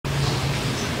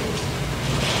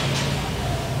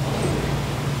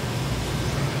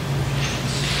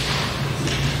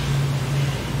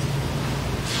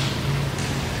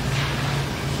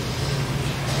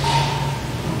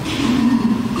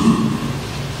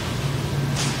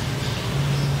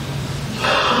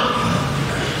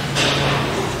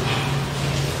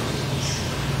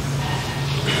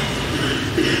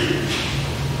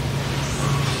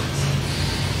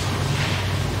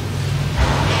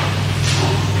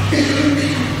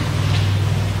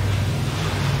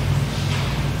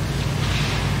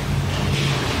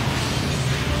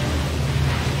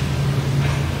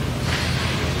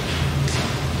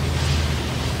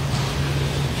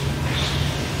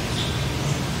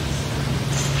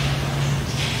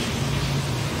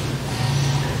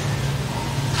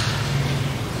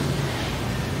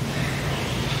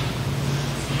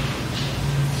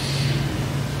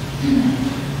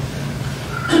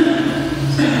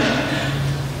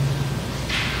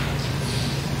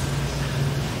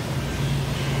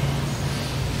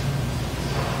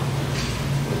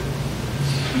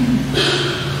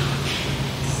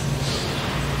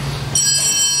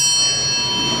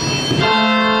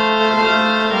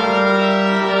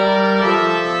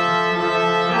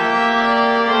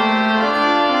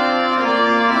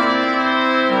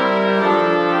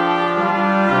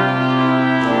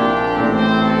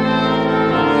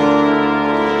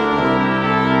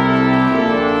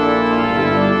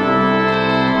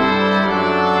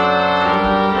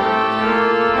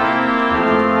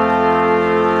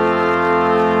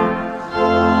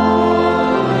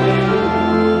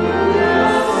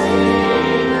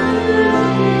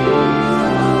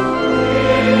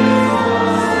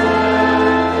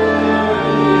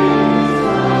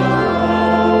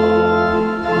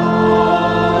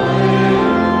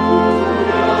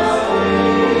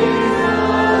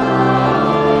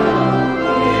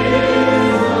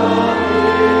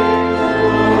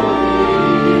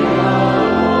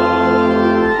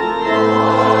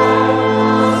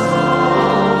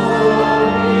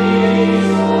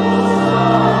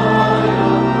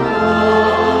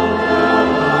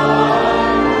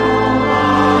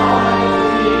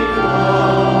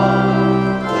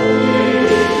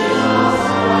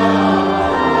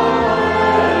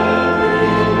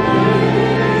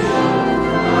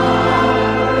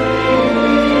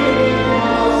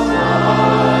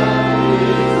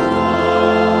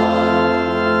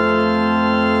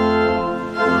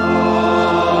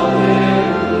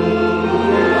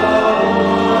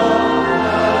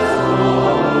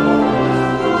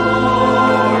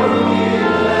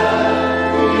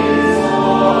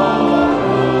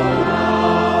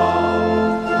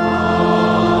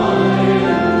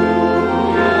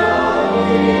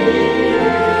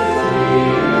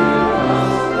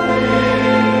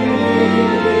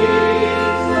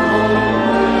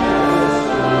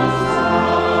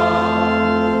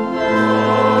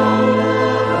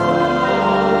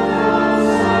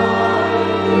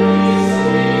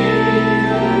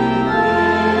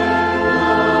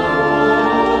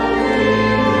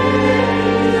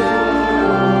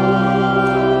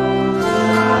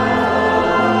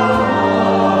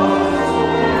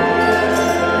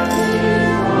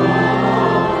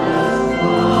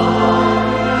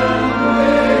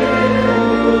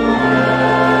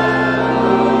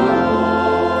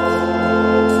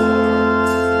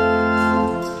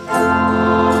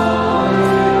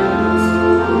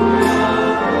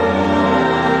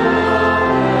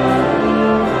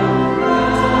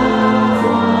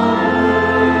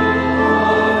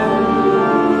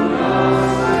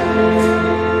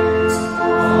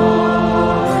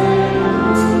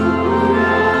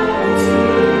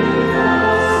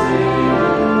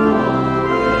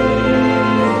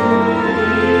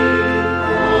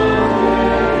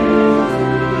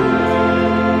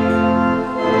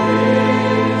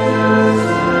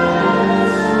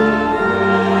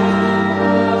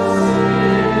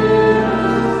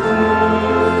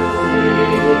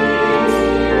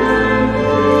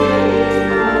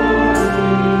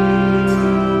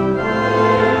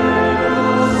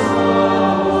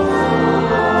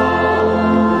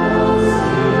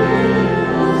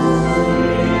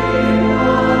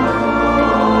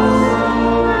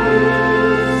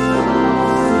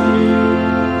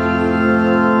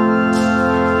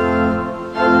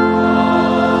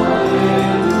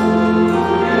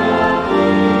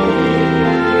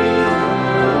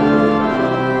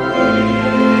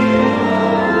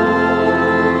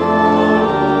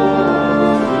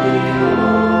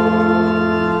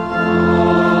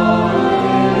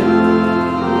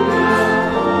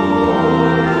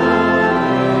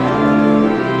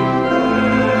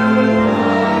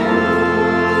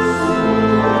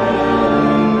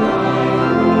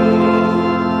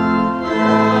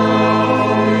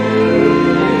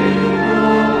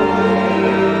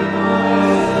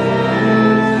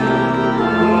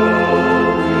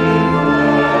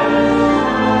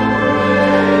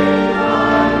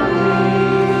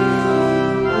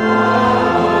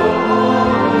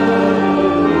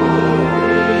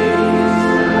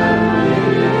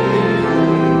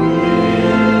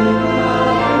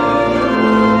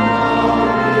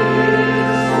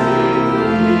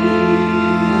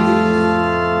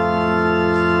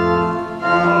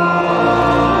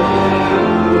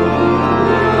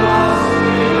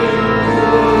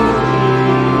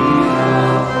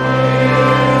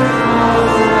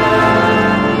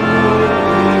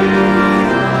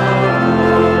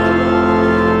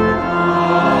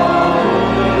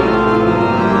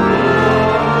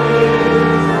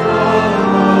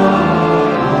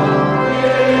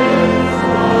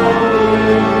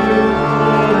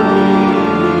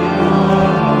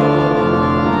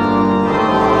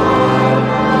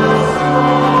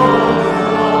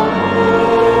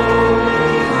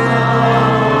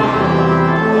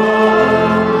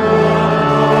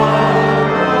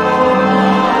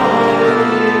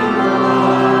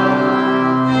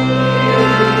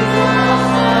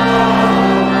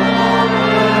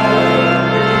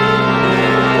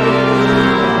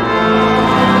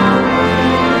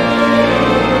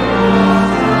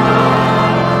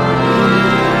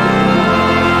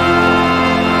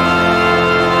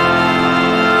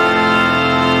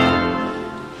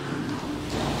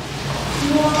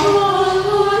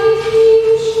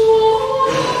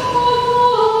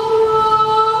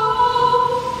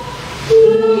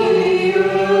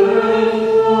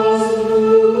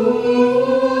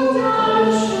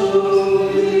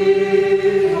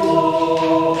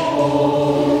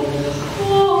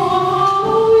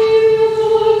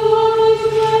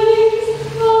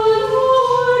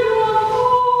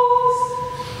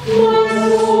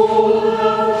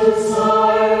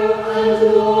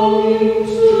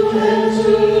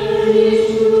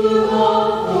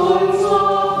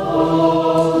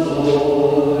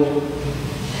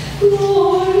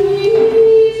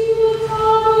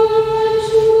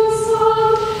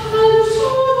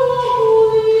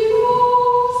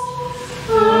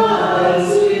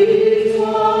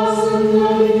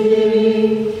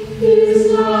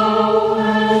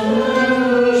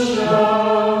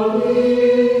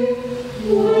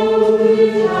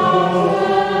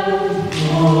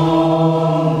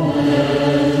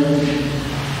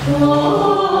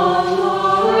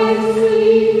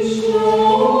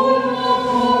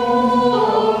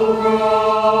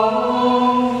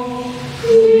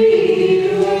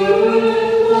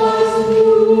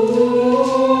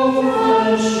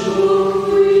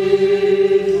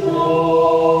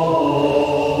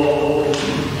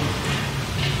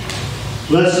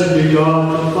Blessed be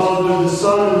God, the Father, the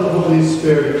Son, and the Holy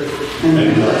Spirit.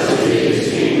 And blessed be his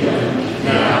kingdom,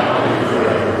 now and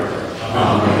forever.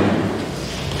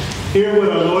 Amen. Hear what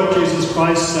our Lord Jesus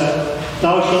Christ said.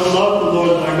 Thou shalt love the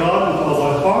Lord thy God with all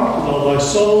thy heart, with all thy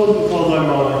soul, and with all thy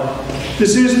mind.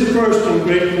 This is the first and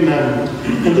great commandment.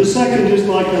 And the second is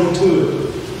like unto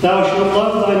it. Thou shalt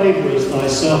love thy neighbor as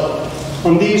thyself.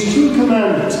 On these two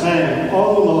commandments hang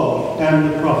all the law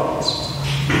and the prophets.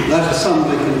 Let us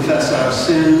humbly confess our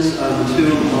sins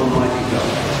unto Almighty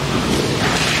God.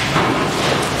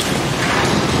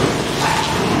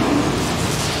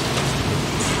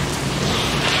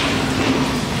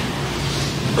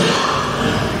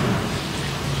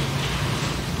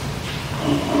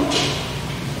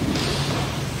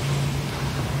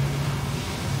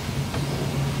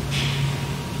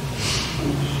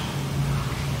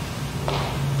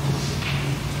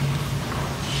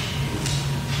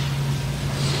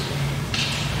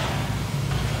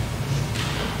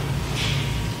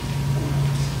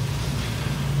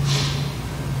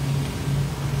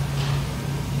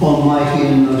 Almighty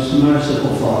and most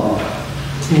merciful Father,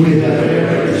 we have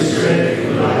erred astray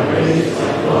from thy ways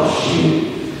like lost sheep.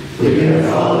 We have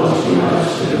followed too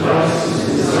much the devices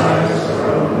and desires of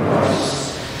our own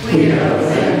hearts. We have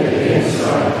offended against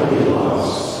our holy laws.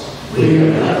 We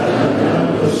have left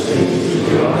undone those things which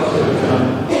we ought to have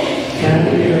done,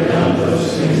 and we have done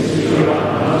those things which we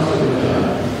ought not to have done.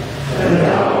 And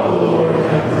thou, O Lord,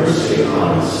 have mercy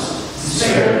upon us.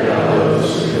 Spare thou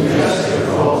those who confess their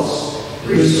faults.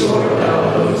 Restore thou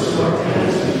those who are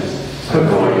penitent,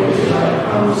 according to thy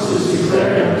promises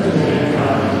declared unto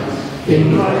mankind,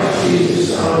 in Christ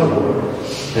Jesus our Lord,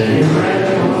 and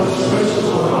grant a most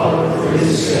merciful Father for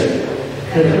his sake,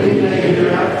 that we may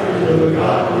hereafter live a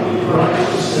godly,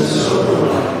 righteous, and sober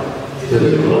life, to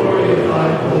the glory of thy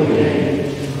holy name.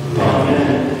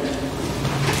 Amen.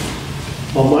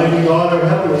 Almighty God, our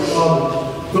heavenly Father,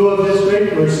 who of his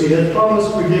great mercy hath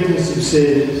promised forgiveness of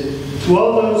sins, to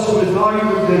all those who with hearty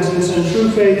repentance and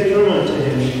true faith turn unto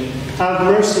him, have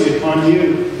mercy upon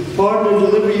you, pardon and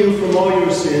deliver you from all your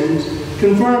sins,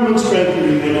 confirm and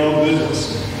strengthen you in all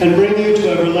goodness, and bring you to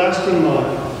everlasting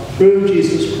life, through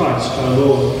Jesus Christ our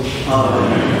Lord.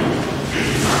 Amen.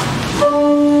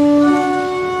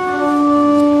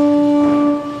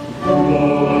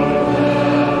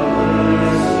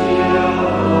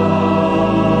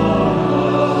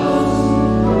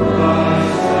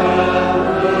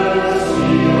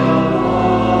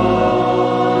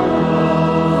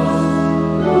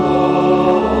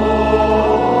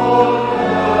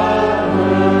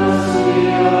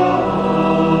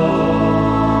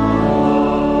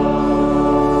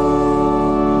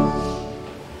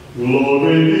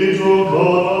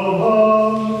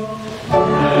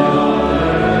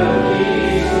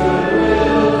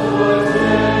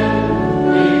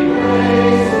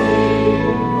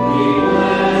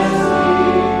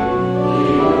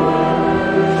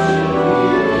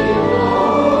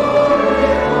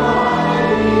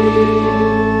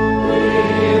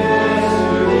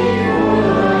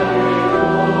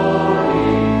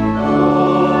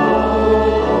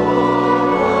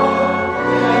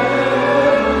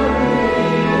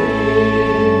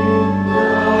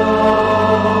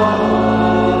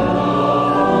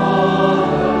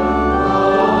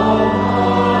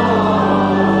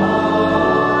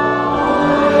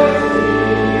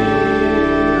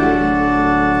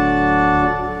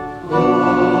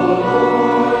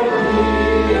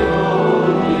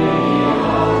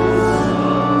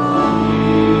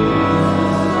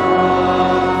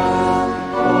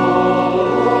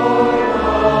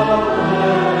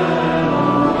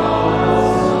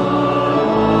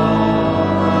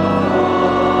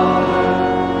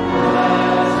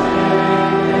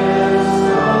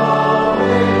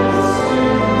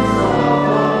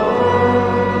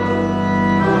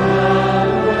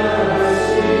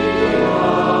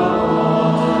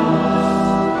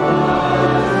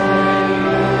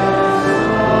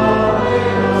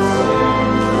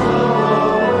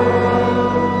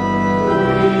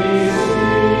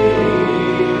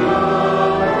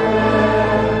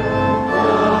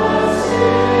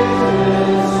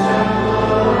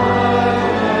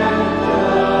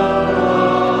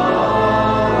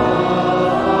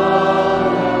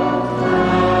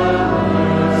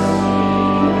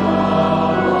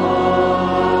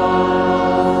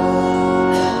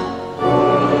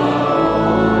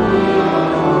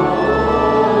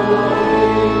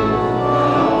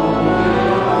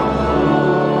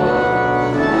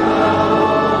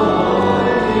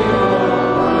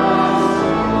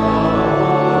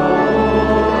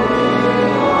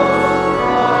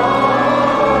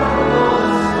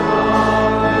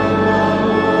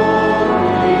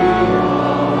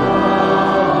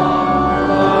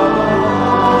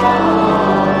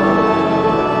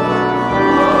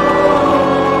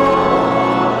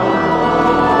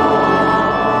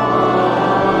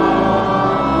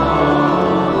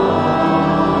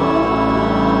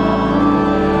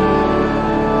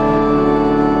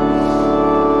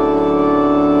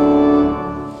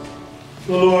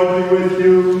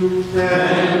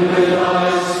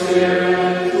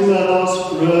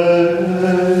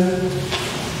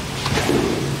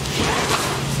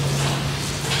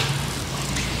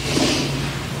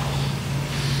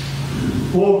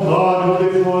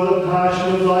 before the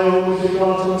passion of thy only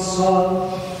begotten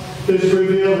Son, didst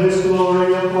reveal his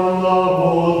glory upon the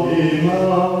holy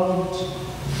mount.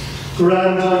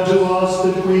 Grant unto us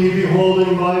that we,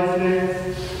 beholding by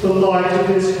faith the light of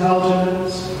his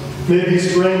countenance, may be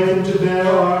strengthened to bear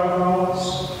our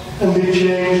cross, and be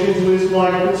changed into his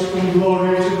likeness from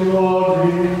glory to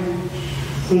glory.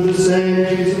 Through the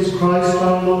same Jesus Christ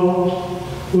our Lord,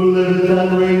 who liveth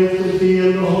and reigneth with thee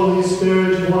in the Holy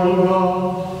Spirit, one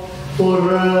God,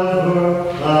 forever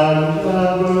and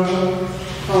ever.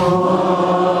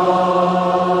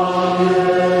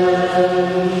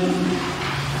 Amen.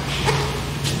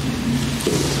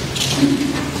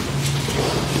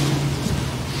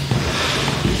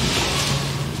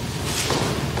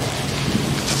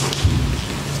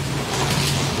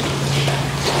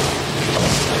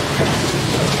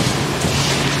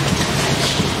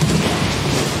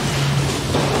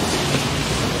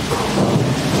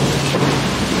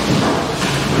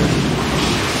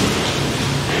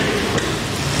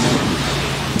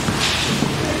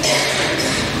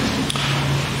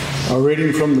 A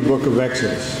reading from the book of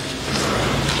Exodus.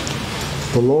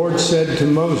 The Lord said to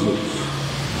Moses,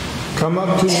 "Come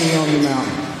up to me on the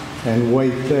mountain and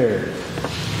wait there,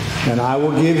 and I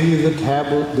will give you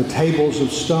the tables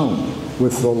of stone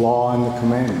with the law and the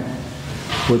commandment,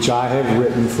 which I have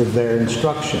written for their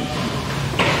instruction."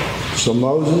 So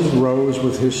Moses rose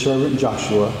with his servant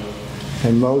Joshua,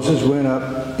 and Moses went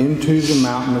up into the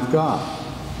mountain of God.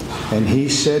 And he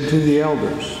said to the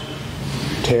elders,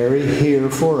 "Tarry here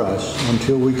for us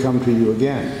until we come to you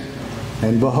again.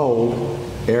 And behold,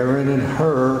 Aaron and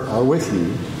Hur are with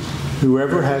you.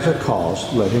 Whoever has a cause,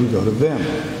 let him go to them."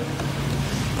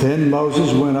 Then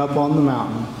Moses went up on the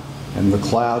mountain, and the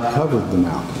cloud covered the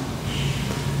mountain.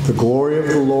 The glory of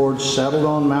the Lord settled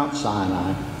on Mount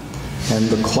Sinai, and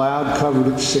the cloud covered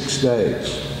it 6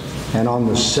 days. And on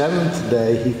the 7th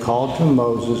day he called to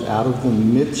Moses out of the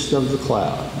midst of the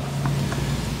cloud.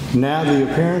 Now the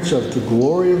appearance of the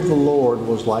glory of the Lord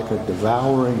was like a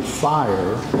devouring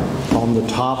fire on the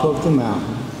top of the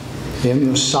mountain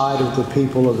in the sight of the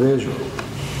people of Israel.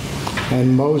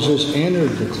 And Moses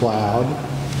entered the cloud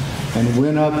and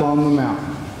went up on the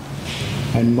mountain.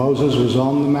 And Moses was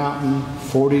on the mountain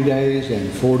 40 days and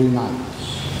 40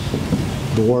 nights.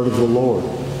 The word of the Lord.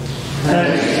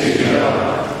 Thanks be to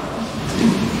God.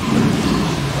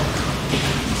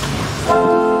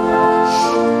 Holy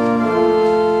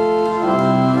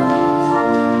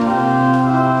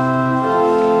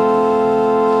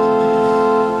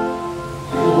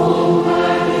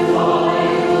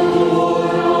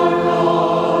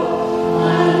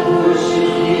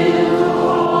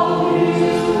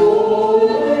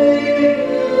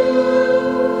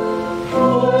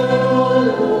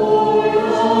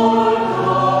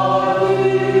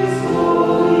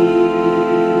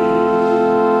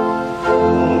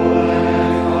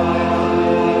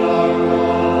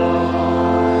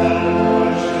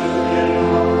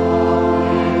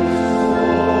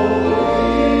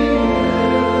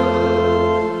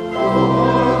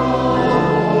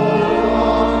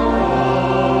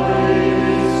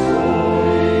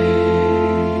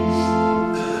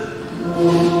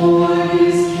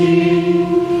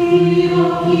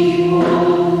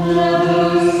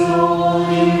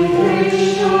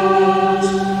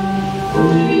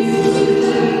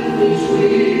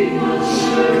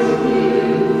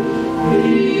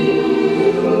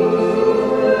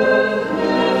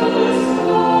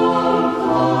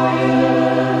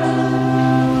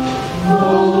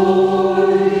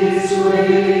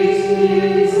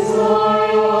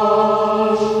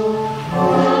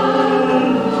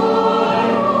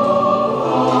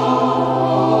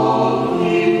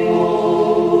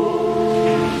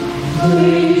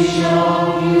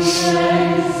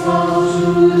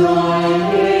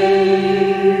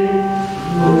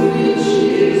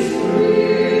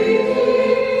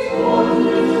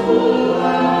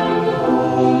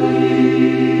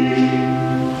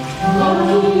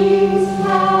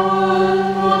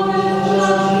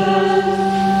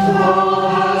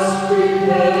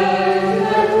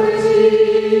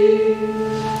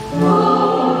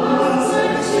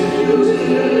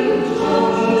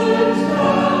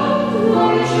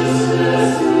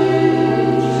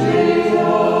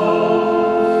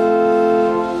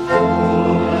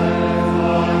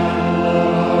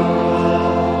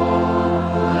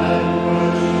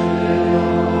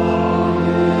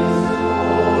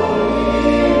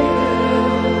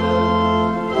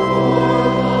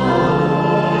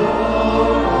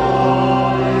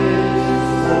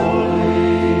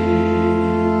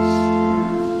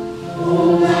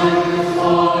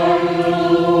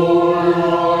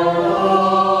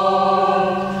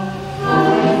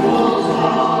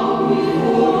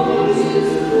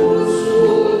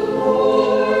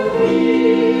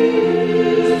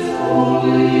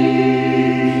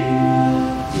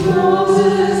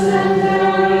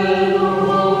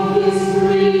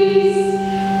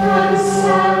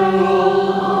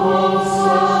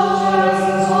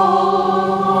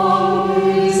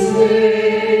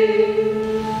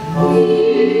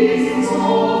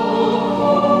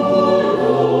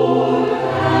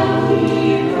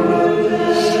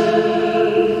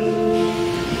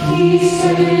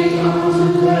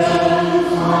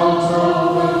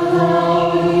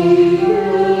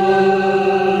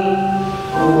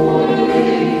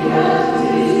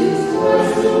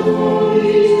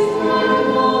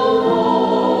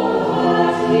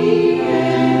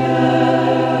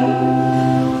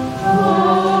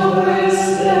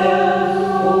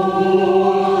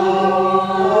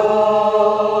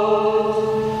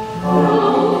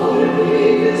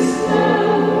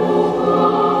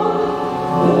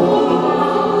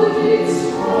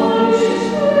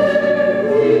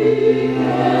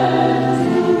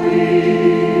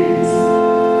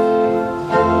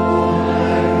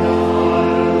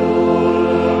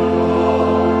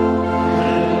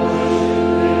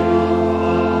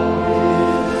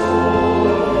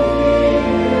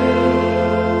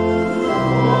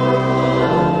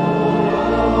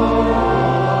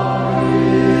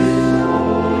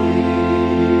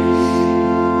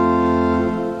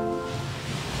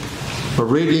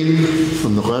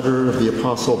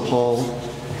Apostle Paul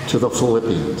to the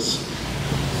Philippians.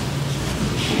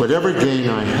 Whatever gain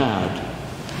I had,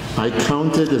 I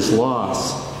counted as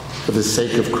loss for the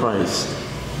sake of Christ.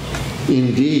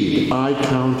 Indeed, I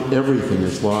count everything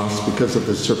as loss because of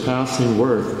the surpassing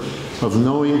worth of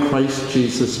knowing Christ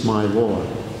Jesus my Lord.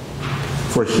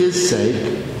 For his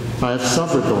sake, I have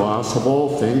suffered the loss of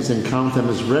all things and count them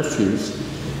as refuse,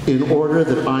 in order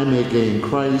that I may gain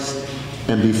Christ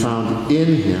and be found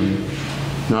in him,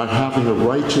 not having a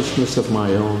righteousness of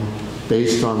my own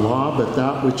based on law, but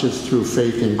that which is through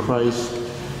faith in Christ,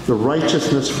 the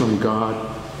righteousness from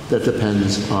God that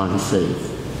depends on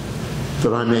faith,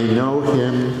 that I may know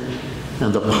him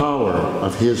and the power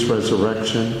of his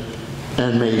resurrection,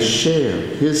 and may share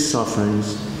his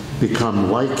sufferings,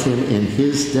 become like him in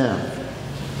his death,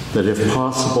 that if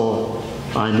possible,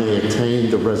 I may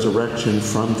attain the resurrection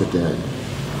from the dead.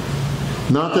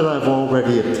 Not that I've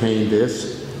already obtained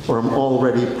this, or am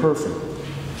already perfect,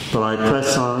 but I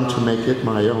press on to make it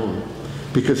my own,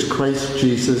 because Christ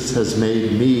Jesus has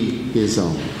made me his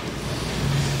own.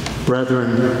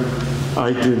 Brethren,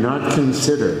 I do not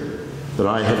consider that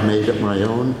I have made it my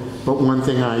own, but one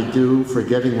thing I do,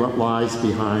 forgetting what lies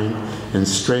behind and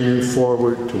straining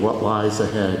forward to what lies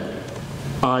ahead,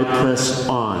 I press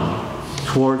on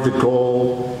toward the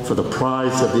goal for the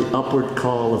prize of the upward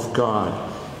call of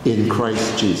God in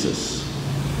Christ Jesus.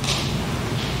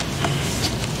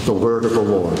 The word of the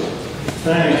Lord.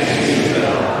 Thanks be to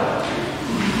God.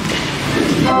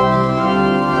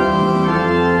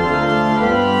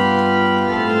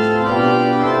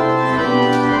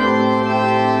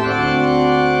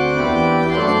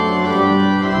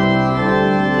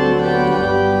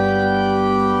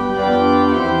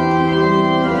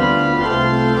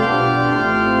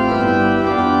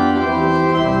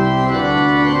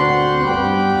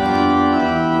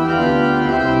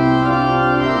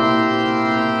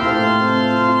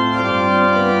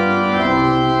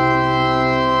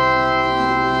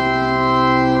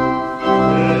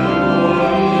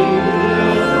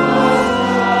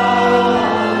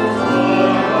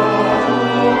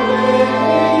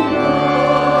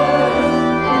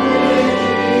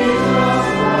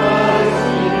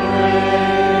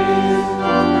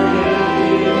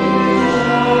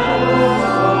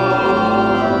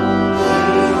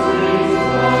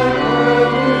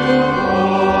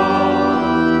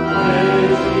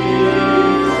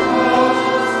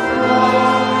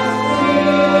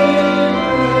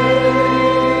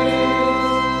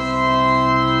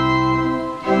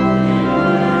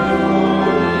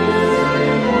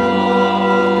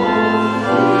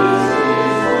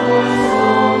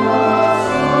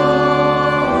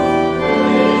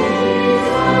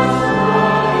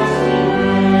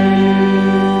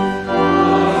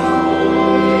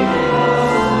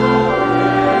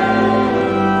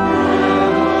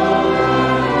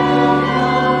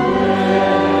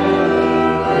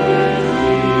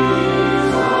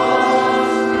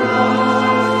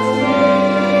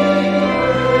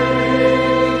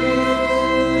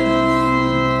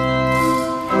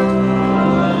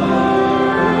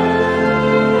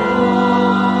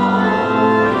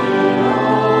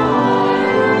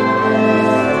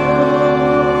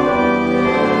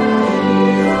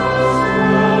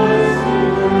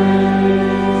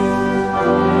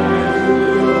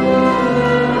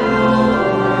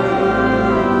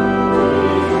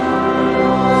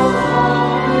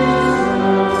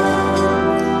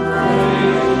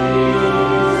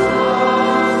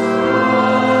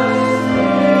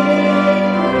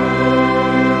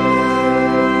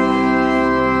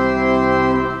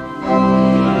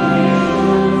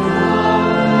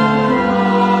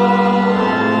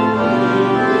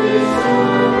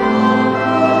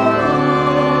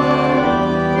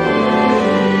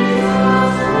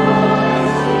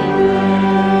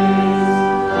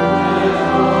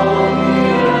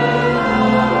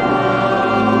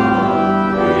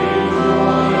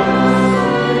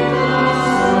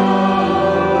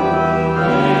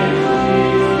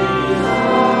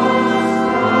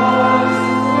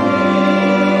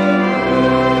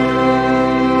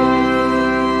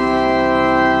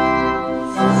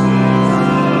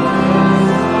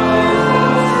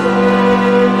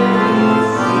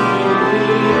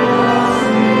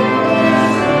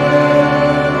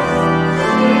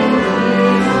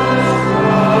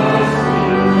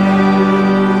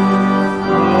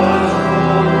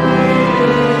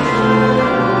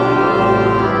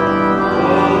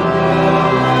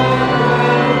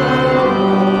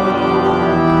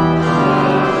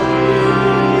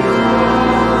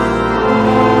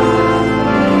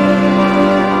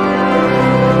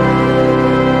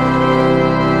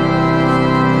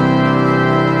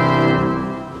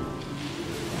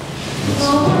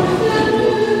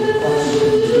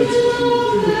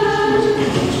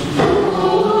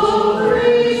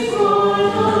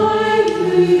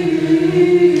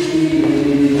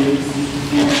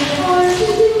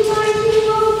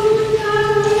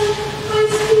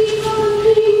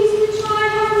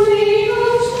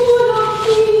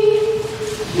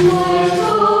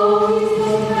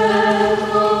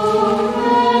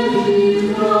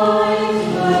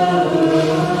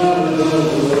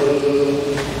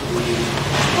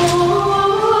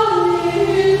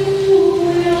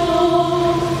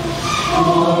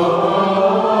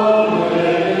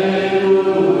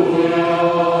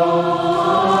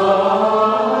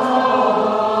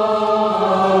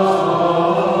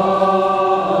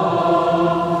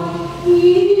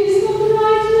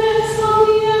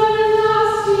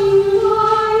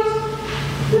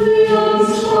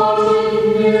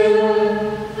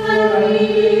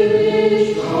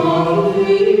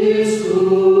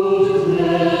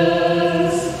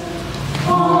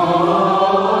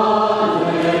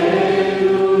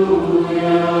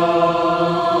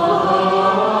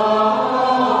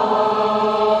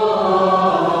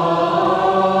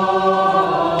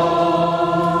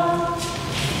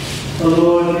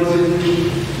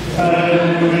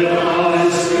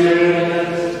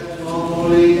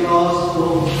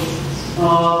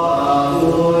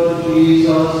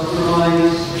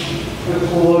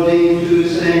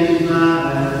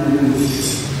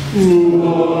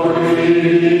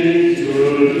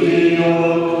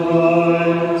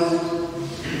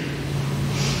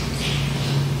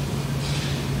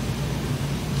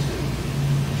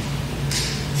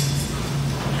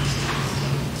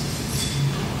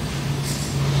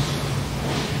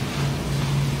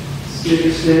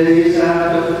 6 days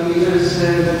after Peter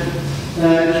said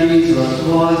that Jesus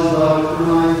was the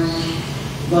Christ,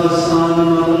 the Son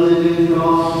of the living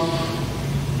God,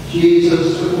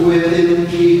 Jesus took with him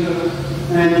Peter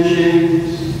and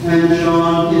James and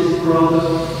John his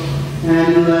brother,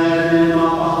 and led him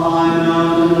up a high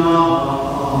mountain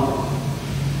apart.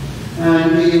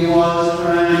 And he was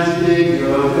transfigured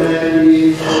and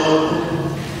before them,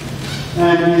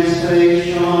 and his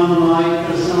face shone like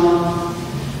the sun,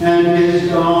 and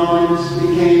his garments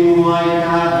became white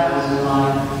as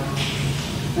light.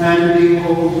 And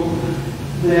behold,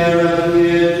 there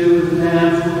appeared to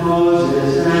them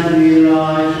Moses and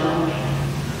Elijah,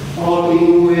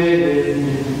 talking with him.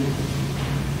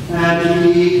 And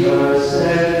Peter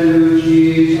said to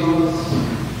Jesus,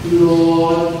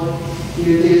 Lord, it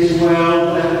is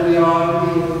well that we are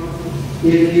here.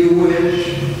 If you wish,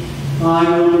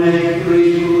 I will make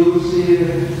 3 booths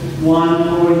here, one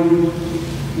for you,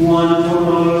 one for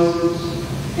Moses,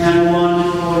 and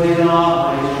one for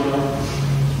Elijah.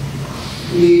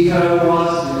 Peter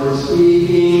was still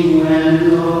speaking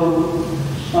when, lo,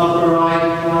 a bright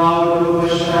cloud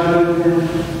overshadowed them,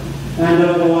 and a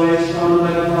voice from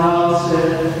the cloud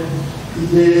said,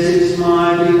 This is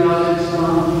my beloved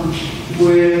Son,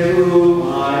 with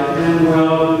whom I am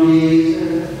well pleased.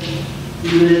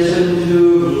 Listen to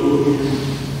him.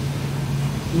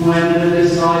 When the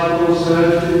disciples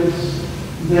heard this,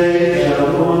 they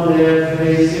fell on their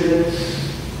faces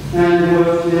and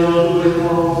were filled with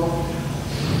awe.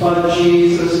 But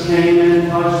Jesus came and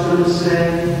touched them,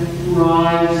 saying,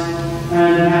 Rise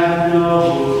and have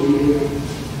no fear.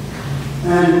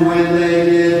 And when they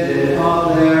lifted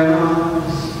up their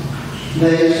eyes,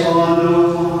 they saw no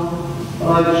one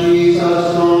but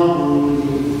Jesus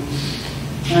only.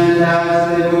 And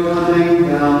as they were coming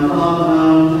down the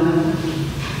mountain,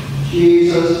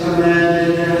 Jesus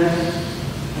commanded them,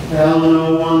 Tell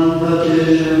no one the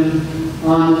vision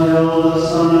until the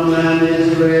Son of Man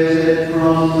is raised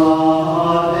from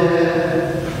the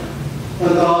dead. The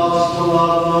Gospel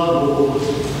of the Lord.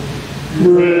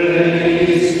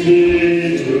 Praise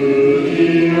be to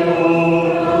thee, O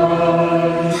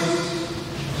Christ.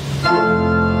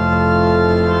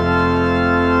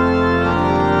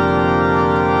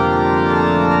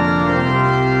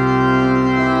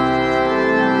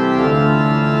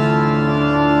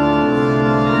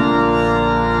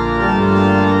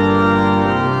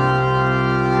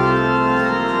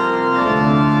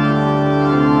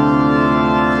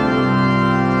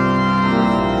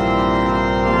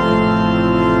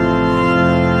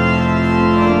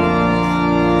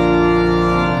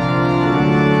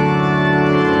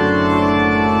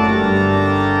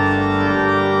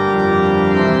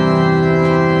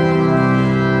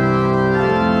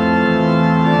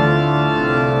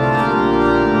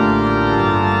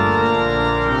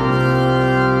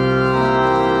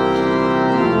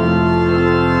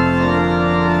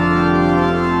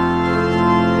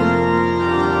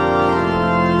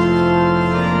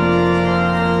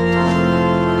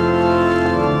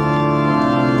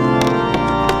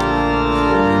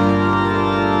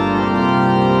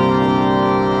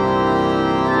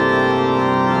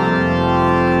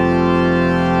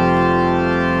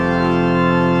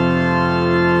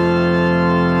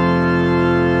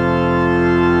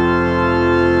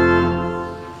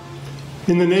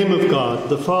 In the name of God,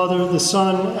 the Father, the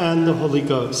Son, and the Holy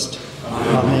Ghost.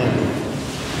 Amen.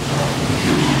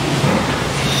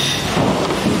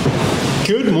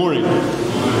 Good morning.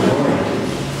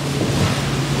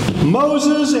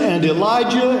 Moses and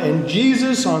Elijah and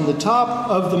Jesus on the top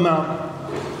of the mountain.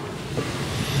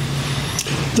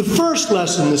 The first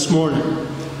lesson this morning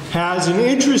has an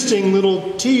interesting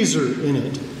little teaser in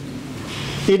it.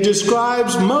 It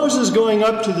describes Moses going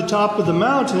up to the top of the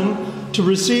mountain to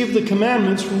receive the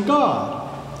commandments from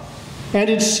God. And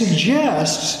it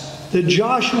suggests that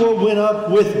Joshua went up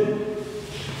with him.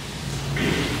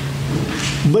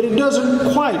 But it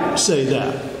doesn't quite say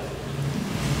that.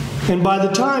 And by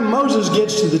the time Moses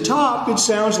gets to the top, it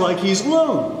sounds like he's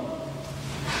alone.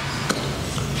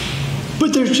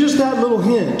 But there's just that little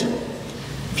hint.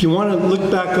 If you want to look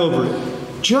back over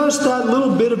it, just that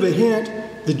little bit of a hint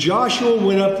that Joshua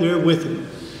went up there with him.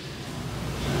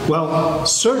 Well,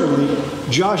 certainly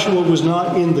Joshua was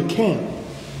not in the camp.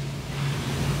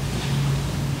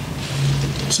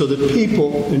 So the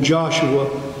people and Joshua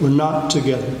were not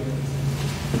together.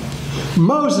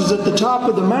 Moses at the top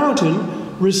of the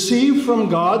mountain received from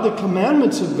God the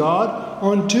commandments of God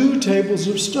on 2 tables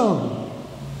of stone.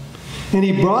 And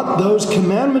he brought those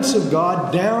commandments of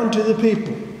God down to the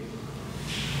people.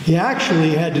 He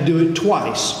actually had to do it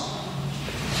twice.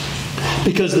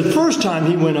 Because the first time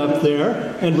he went up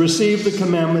there and received the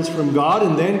commandments from God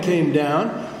and then came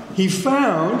down, he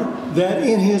found that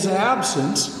in his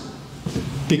absence,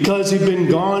 because he'd been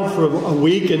gone for a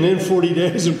week and then 40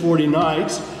 days and 40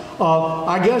 nights,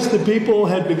 I guess the people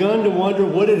had begun to wonder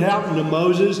what had happened to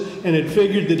Moses and had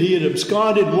figured that he had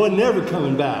absconded and was never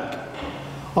coming back.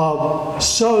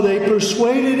 So they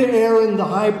persuaded Aaron the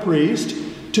high priest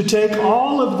to take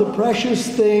all of the precious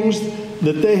things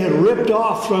that they had ripped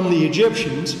off from the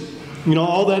Egyptians,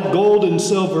 all that gold and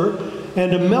silver,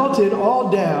 and to melt it all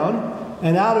down,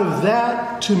 and out of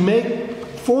that to make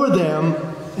for them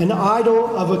an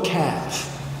idol of a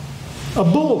calf, a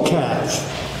bull calf,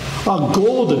 a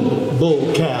golden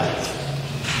bull calf,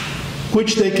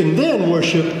 which they can then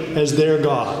worship as their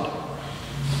God.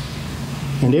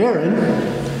 And Aaron,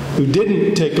 who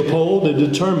didn't take a poll to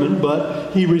determine,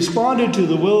 but he responded to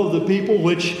the will of the people,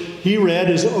 which he read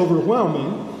as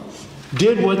overwhelming,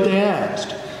 did what they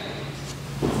asked.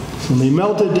 And they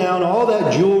melted down all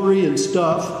that jewelry and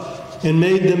stuff and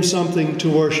made them something to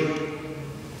worship.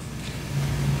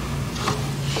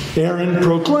 Aaron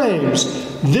proclaims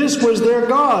this was their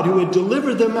God who had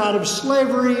delivered them out of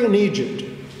slavery in Egypt.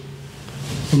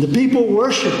 And the people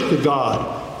worshiped the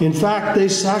God. In fact, they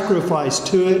sacrificed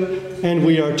to it, and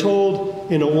we are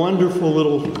told in a wonderful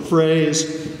little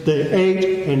phrase, they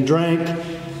ate and drank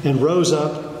and rose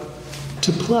up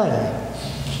to play.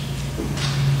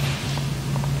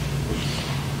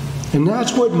 And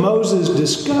that's what Moses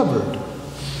discovered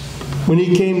when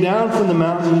he came down from the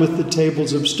mountain with the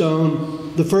tables of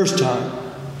stone the first time.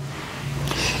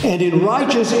 And in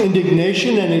righteous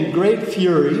indignation and in great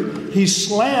fury, he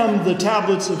slammed the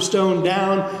tablets of stone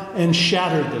down and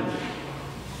shattered them.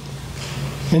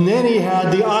 And then he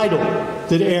had the idol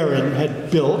that Aaron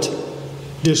had built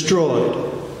destroyed.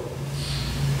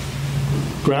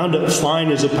 Ground up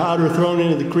fine as a powder thrown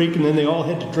into the creek, and then they all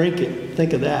had to drink it.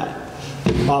 Think of that.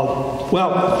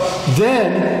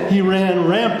 Then he ran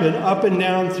rampant up and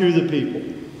down through the people.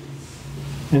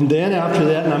 And then after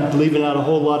that, and I'm leaving out a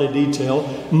whole lot of detail,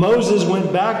 Moses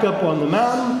went back up on the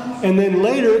mountain and then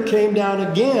later came down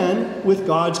again with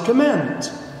God's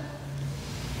commandments.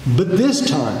 But this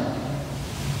time,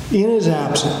 in his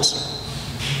absence,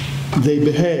 they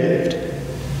behaved.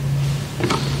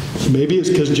 Maybe it's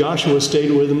because Joshua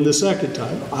stayed with him the second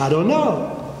time. I don't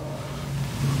know.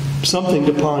 Something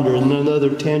to ponder and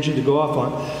another tangent to go off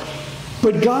on.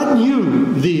 But God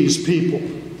knew these people.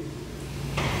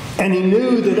 And he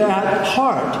knew that at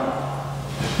heart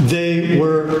they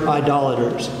were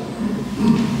idolaters.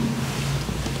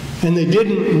 And they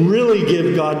didn't really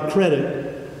give God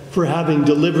credit for having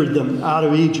delivered them out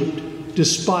of Egypt,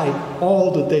 despite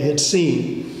all that they had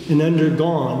seen and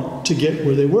undergone to get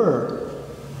where they were.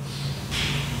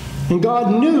 And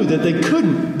God knew that they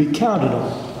couldn't be counted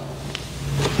on.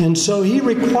 And so he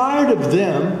required of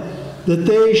them that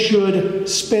they should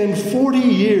spend 40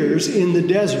 years in the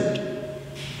desert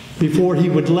before he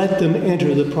would let them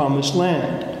enter the promised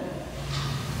land.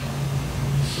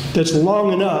 That's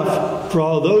long enough for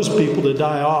all those people to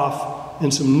die off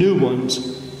and some new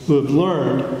ones who have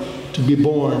learned to be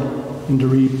born and to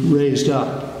be raised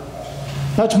up.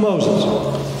 That's Moses.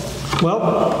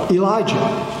 Well, Elijah.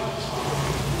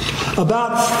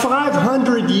 About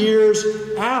 500 years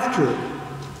after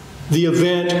the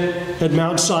event at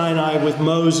Mount Sinai with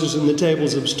Moses and the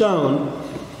tables of stone,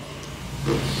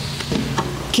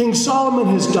 King Solomon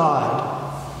has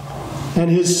died, and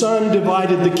his son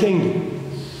divided the kingdom.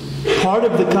 Part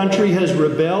of the country has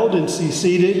rebelled and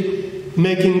seceded,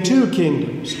 making 2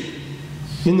 kingdoms.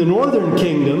 In the northern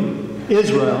kingdom,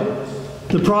 Israel,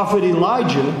 the prophet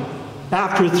Elijah,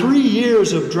 after 3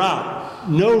 years of drought,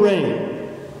 no rain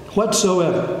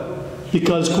whatsoever,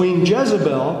 because Queen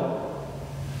Jezebel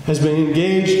has been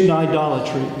engaged in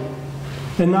idolatry.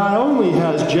 And not only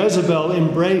has Jezebel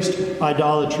embraced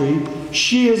idolatry,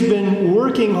 she has been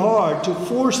working hard to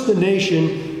force the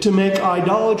nation to make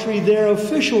idolatry their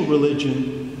official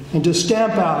religion and to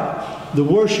stamp out the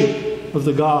worship of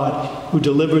the God who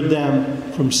delivered them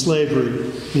from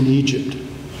slavery in Egypt.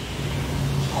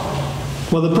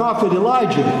 Well, the prophet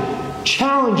Elijah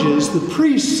challenges the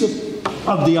priests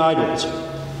of the idols,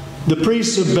 the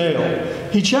priests of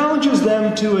Baal. He challenges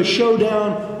them to a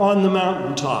showdown on the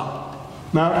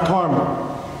mountaintop, Mount Carmel.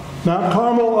 Mount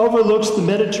Carmel overlooks the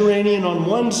Mediterranean on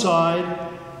one side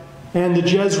and the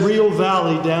Jezreel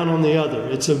Valley down on the other.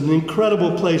 It's an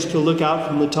incredible place to look out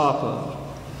from the top of.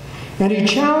 And he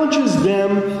challenges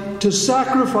them to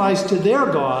sacrifice to their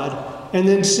God and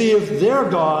then see if their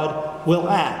God will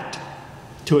act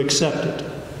to accept it.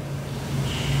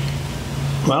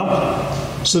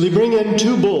 Well, so they bring in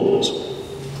 2 bulls.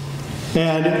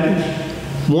 And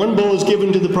one bull is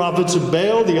given to the prophets of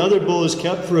Baal. The other bull is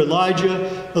kept for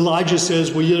Elijah. Elijah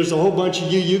says, well, there's a whole bunch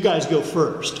of you. You guys go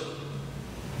first.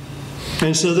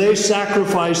 And so they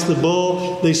sacrifice the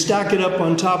bull. They stack it up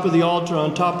on top of the altar,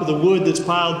 on top of the wood that's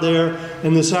piled there,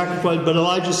 and the sacrifice. But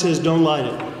Elijah says, don't light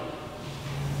it.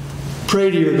 Pray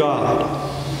to your God.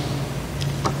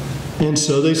 And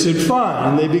so they said, fine.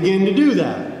 And they began to do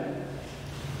that.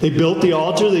 They built the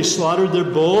altar, they slaughtered their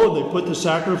bull, they put the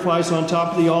sacrifice on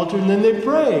top of the altar, and then they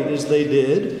prayed, as they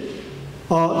did,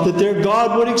 that their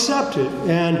God would accept it.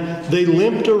 And they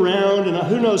limped around, and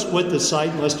who knows what the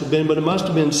sight must have been, but it must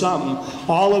have been something.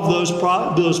 All of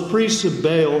those priests of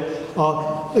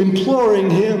Baal imploring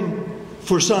him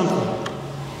for something.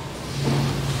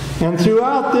 And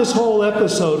throughout this whole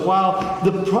episode, while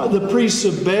the priests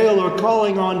of Baal are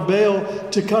calling on Baal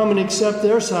to come and accept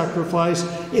their sacrifice,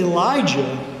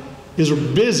 Elijah is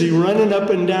busy running up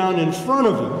and down in front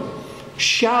of them,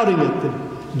 shouting at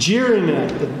them, jeering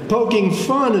at them, poking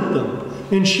fun at them,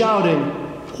 and shouting,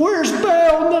 "Where's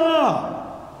Baal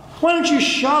now? Why don't you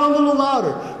shout a little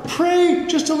louder? Pray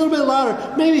just a little bit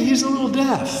louder. Maybe he's a little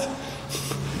deaf.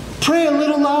 Pray a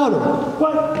little louder."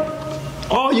 What?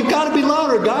 Oh, you got to be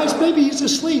louder, guys. Maybe he's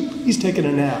asleep. He's taking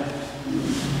a nap.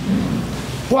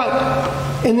 What?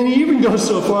 And then he even goes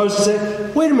so far as to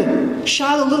say, wait a minute,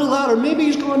 shout a little louder. Maybe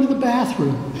he's going to the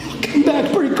bathroom. He'll come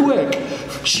back pretty quick.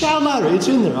 Shout louder. It's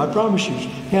in there, I promise you.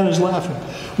 Hannah's laughing.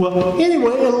 Well,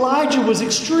 anyway, Elijah was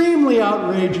extremely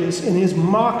outrageous in his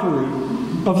mockery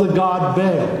of the god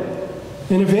Baal.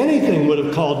 And if anything would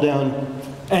have called down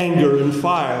anger and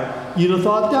fire, you'd have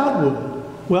thought that would.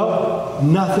 Well,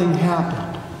 nothing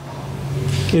happened.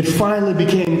 It finally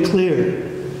became clear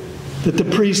that the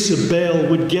priests of Baal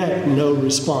would get no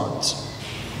response.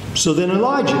 So then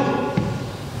Elijah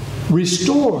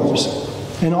restores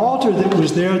an altar that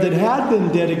was there that had been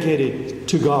dedicated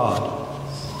to God.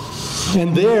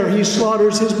 And there he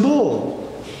slaughters his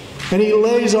bull. And he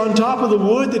lays on top of the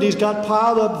wood that he's got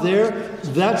piled up there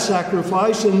that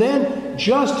sacrifice. And then,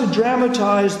 just to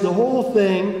dramatize the whole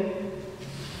thing,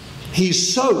 he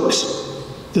soaks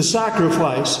the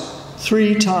sacrifice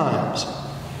 3 times.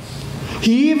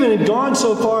 He even had gone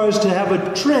so far as to have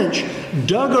a trench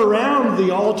dug around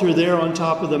the altar there on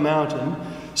top of the mountain,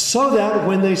 so that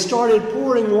when they started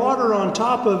pouring water on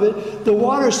top of it, the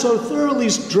water so thoroughly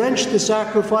drenched the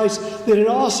sacrifice that it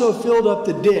also filled up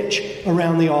the ditch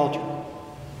around the altar.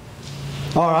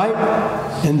 All right?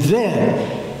 And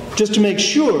then, just to make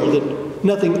sure that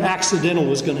nothing accidental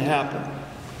was going to happen,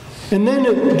 and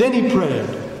then he prayed.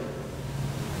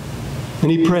 And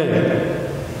he prayed.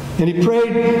 And he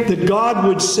prayed that God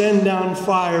would send down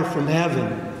fire from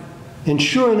heaven. And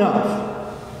sure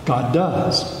enough, God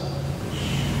does.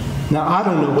 Now, I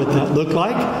don't know what that looked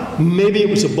like. Maybe it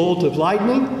was a bolt of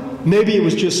lightning. Maybe it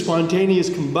was just spontaneous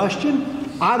combustion.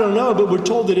 I don't know, but we're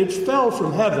told that it fell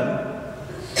from heaven.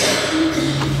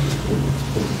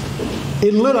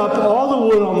 It lit up all the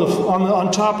wood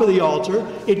on top of the altar.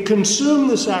 It consumed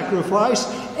the sacrifice,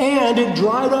 and it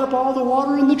dried up all the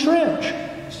water in the trench.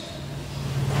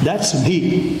 That's some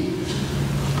heat.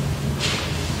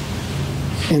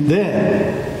 And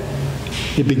then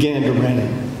it began to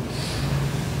rain.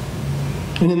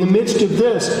 And in the midst of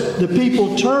this, the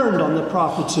people turned on the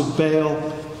prophets of Baal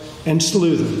and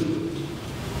slew them.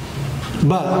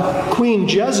 But Queen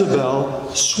Jezebel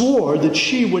swore that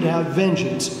she would have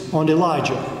vengeance on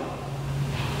Elijah.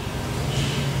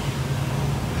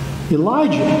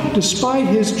 Elijah, despite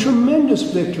his tremendous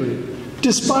victory,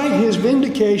 despite his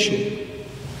vindication,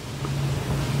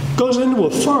 goes into a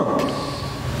funk.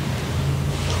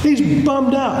 He's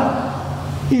bummed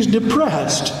out. He's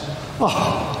depressed.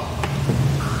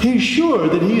 He's sure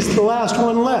that he's the last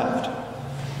one left.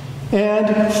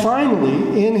 And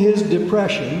finally, in his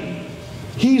depression,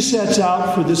 he sets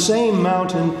out for the same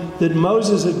mountain that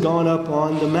Moses had gone up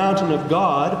on, the mountain of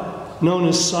God, known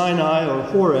as Sinai or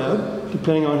Horeb,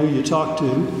 depending on who you talk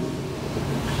to.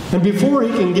 And before he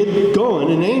can get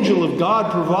going, an angel of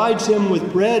God provides him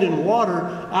with bread and water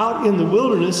out in the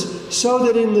wilderness, so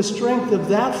that in the strength of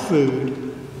that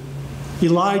food,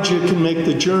 Elijah can make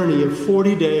the journey of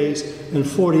 40 days and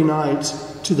 40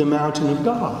 nights to the mountain of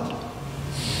God.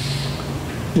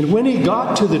 And when he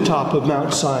got to the top of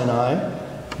Mount Sinai,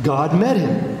 God met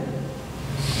him.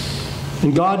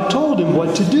 And God told him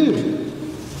what to do.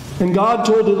 And God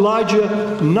told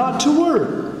Elijah not to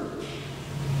worry.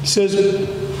 He says,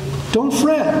 don't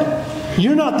fret.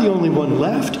 You're not the only one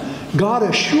left. God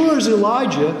assures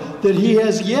Elijah that he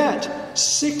has yet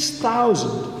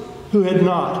 6,000 who had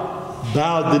not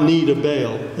bowed the knee to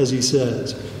Baal, as he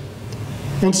says.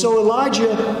 And so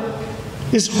Elijah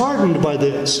is hardened by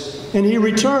this, and he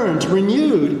returns,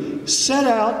 renewed, set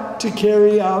out to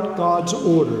carry out God's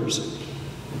orders.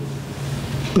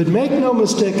 But make no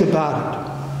mistake about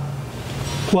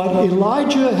it. What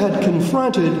Elijah had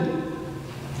confronted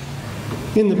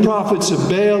in the prophets of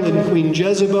Baal and Queen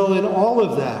Jezebel and all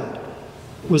of that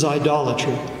was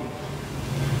idolatry.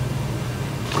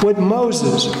 What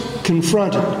Moses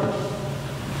confronted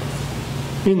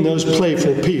in those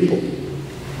playful people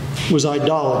was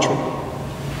idolatry.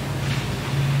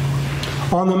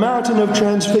 On the mountain of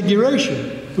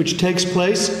Transfiguration, which takes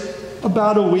place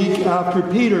about a week after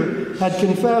Peter had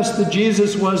confessed that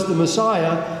Jesus was the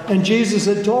Messiah, and Jesus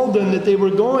had told them that they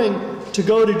were going to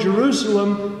go to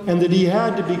Jerusalem and that he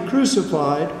had to be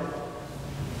crucified.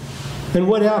 And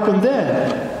what happened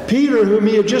then? Peter, whom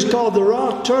he had just called the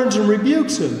rock, turns and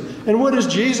rebukes him. And what does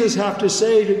Jesus have to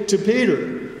say to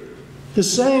Peter? The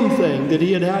same thing that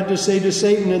he had to say to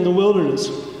Satan in the wilderness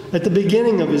at the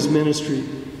beginning of his ministry.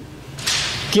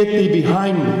 Get thee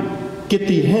behind me. Get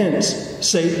thee hence,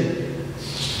 Satan.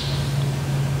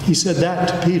 He said that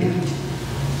to Peter.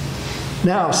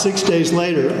 Now, 6 days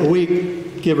later, a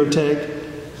week, give or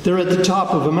take, they're at the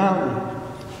top of a mountain.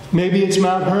 Maybe it's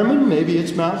Mount Hermon, maybe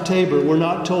it's Mount Tabor. We're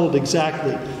not told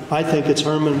exactly. I think it's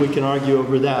Hermon. We can argue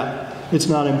over that. It's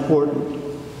not important.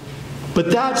 But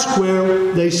that's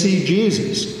where they see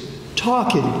Jesus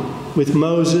talking with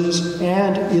Moses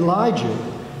and Elijah.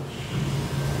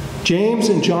 James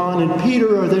and John and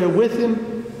Peter are there with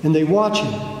him, and they watch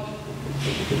him.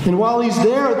 And while he's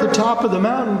there at the top of the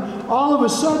mountain, all of a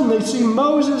sudden they see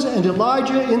Moses and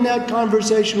Elijah in that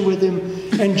conversation with him,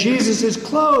 and Jesus'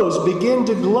 clothes begin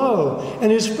to glow,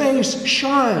 and his face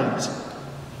shines.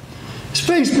 His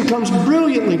face becomes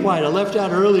brilliantly white. I left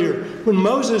out earlier, when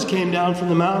Moses came down from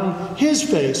the mountain, his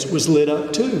face was lit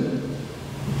up too.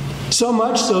 So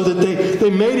much so that they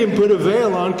made him put a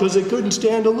veil on because they couldn't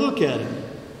stand to look at him.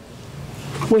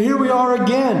 Well, here we are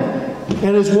again.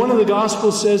 And as one of the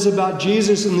Gospels says about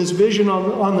Jesus in this vision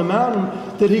on the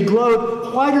mountain, that he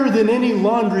glowed whiter than any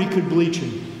laundry could bleach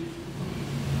him.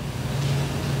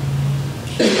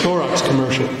 Clorox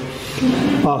commercial.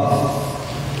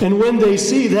 And when they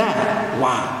see that,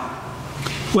 wow.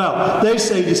 Well, they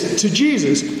say to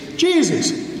Jesus,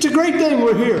 Jesus, it's a great thing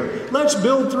we're here. Let's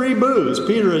build 3 booths.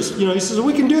 Peter is, he says,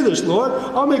 we can do this, Lord.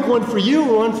 I'll make one for you,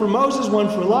 one for Moses, one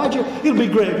for Elijah. It'll be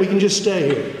great. We can just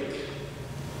stay here.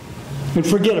 And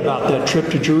forget about that trip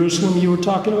to Jerusalem you were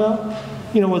talking about.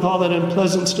 With all that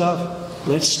unpleasant stuff.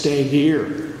 Let's stay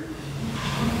here.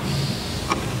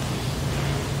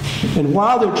 And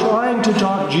while they're trying to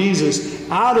talk Jesus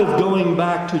out of going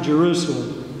back to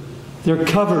Jerusalem, they're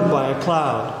covered by a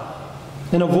cloud.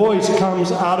 And a voice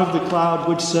comes out of the cloud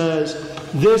which says,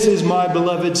 "This is my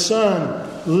beloved Son.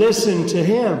 Listen to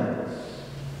him."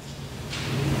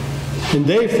 And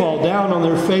they fall down on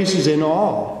their faces in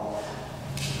awe.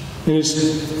 And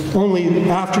it's only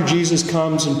after Jesus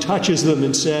comes and touches them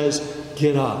and says,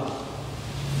 "Get up.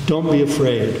 Don't be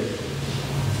afraid."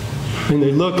 And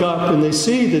they look up and they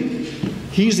see that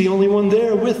he's the only one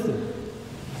there with them.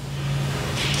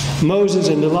 Moses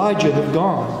and Elijah have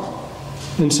gone.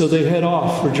 And so they head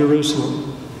off for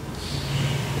Jerusalem.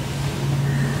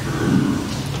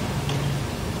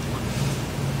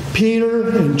 Peter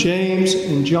and James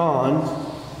and John,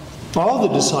 all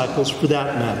the disciples for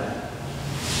that matter,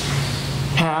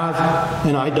 have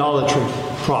an idolatry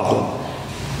problem.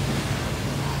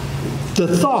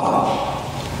 The thought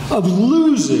of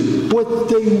losing what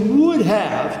they would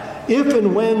have if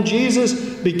and when Jesus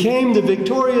became the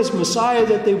victorious Messiah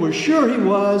that they were sure he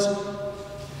was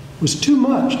too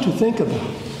much to think about.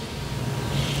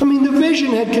 I mean, the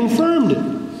vision had confirmed it.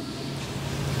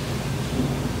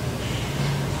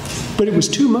 But it was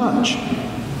too much.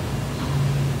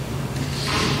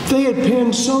 They had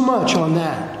pinned so much on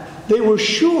that. They were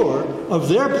sure of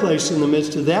their place in the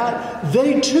midst of that.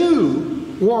 They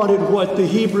too wanted what the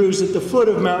Hebrews at the foot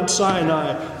of Mount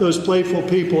Sinai, those playful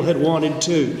people, had wanted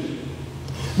too.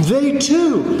 They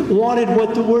too wanted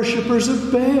what the worshippers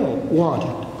of Baal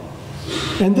wanted.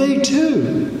 And they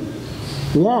too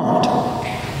want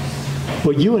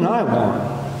what you and I want.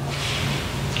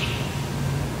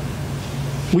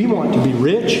 We want to be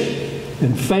rich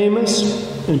and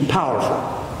famous and powerful.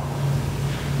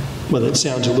 Well, that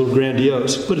sounds a little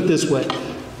grandiose. Put it this way.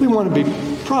 We want to be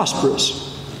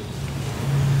prosperous,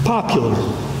 popular,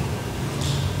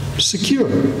 secure.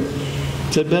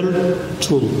 Is that better? It's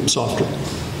a little softer.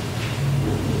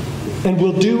 And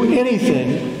we'll do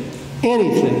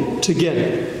anything to get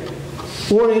it,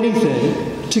 or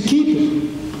anything to keep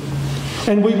it.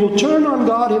 And we will turn on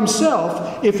God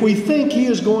himself if we think he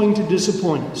is going to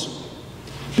disappoint us.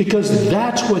 Because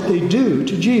that's what they do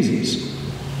to Jesus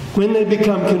when they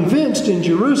become convinced in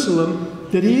Jerusalem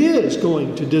that he is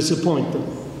going to disappoint them.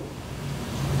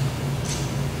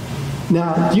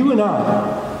 Now, you and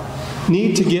I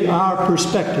need to get our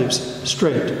perspectives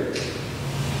straight.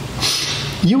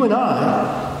 You and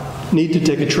I need to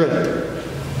take a trip.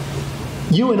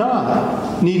 You and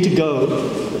I need to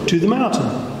go to the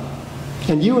mountain.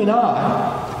 And you and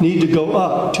I need to go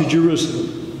up to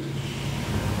Jerusalem.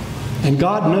 And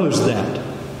God knows that.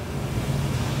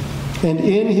 And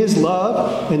in his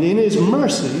love and in his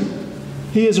mercy,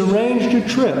 he has arranged a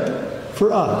trip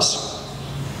for us.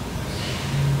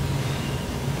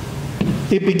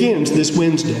 It begins this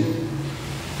Wednesday,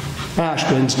 Ash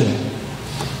Wednesday.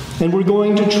 And we're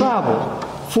going to travel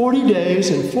 40 days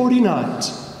and 40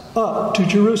 nights up to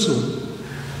Jerusalem.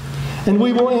 And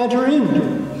we will enter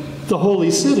into the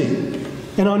holy city.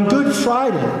 And on Good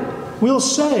Friday, we'll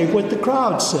say what the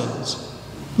crowd says.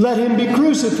 Let him be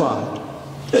crucified.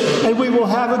 And we will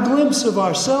have a glimpse of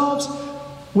ourselves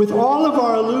with all of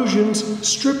our illusions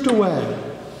stripped away.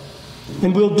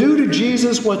 And we'll do to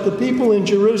Jesus what the people in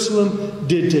Jerusalem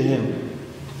did to him.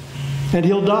 And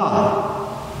he'll die.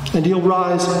 And he'll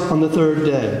rise on the third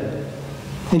day.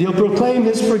 And he'll proclaim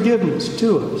his forgiveness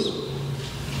to us.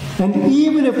 And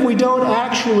even if we don't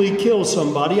actually kill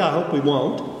somebody, I hope we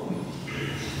won't,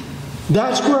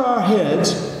 that's where our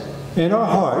heads and our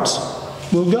hearts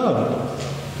will go.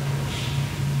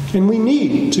 And we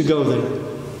need to go there.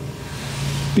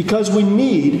 Because we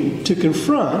need to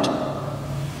confront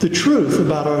the truth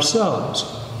about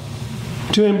ourselves.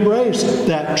 To embrace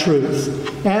that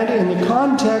truth. And in the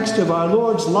context of our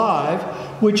Lord's life,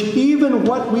 which even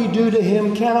what we do to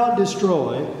him cannot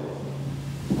destroy,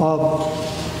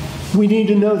 we need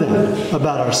to know that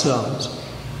about ourselves.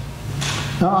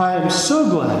 Now, I am so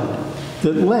glad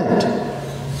that Lent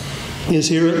is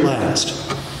here at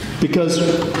last, because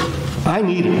I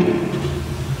need it.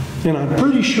 And I'm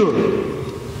pretty sure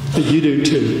that you do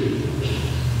too.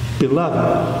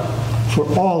 Beloved, for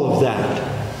all of that,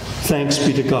 thanks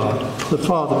be to God, the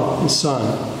Father, the Son,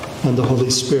 and the Holy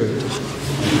Spirit.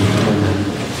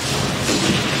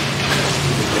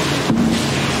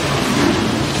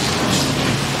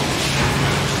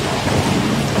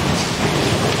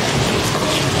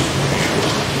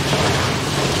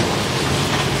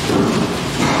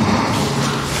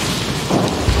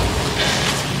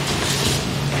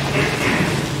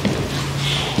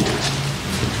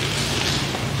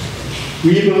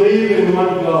 We believe in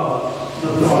one God,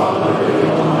 the Father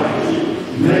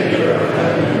Almighty, maker of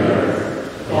heaven and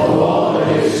earth, of all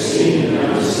that is seen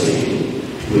and unseen.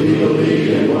 We believe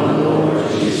in one Lord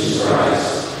Jesus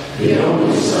Christ, the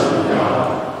only Son of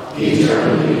God,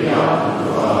 eternally begotten of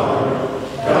the Father,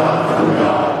 God from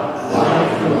God, light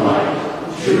from light,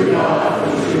 true God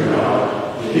from true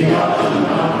God, begotten,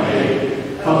 not made,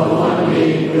 of one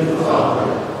being with the Father.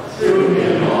 Through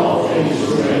him all things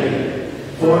were made.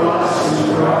 For us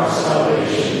and for our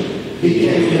salvation, he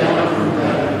came down from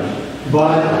heaven.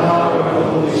 By the power of the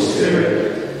Holy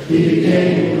Spirit, he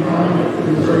became incarnate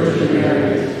from the Virgin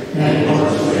Mary and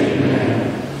was made man.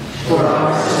 For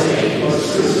our sake he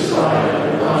was crucified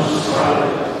under Pontius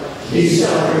Pilate. He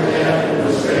suffered death and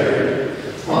was buried.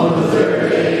 On the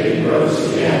third day he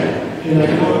rose again, in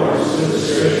accordance with the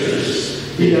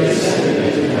Scriptures. He ascended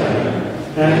into heaven,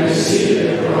 and is seated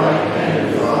at the right hand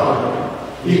of the Father.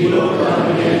 He will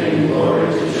come again in glory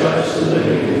to judge the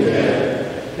living and the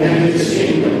dead, and his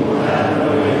kingdom will have no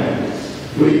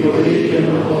end. We believe in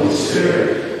the Holy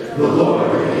Spirit, the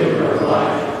Lord, the giver of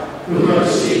life, who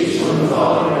proceeds from the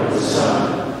Father and the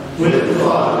Son. With the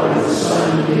Father and the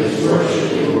Son he is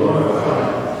worshipped and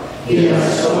glorified. He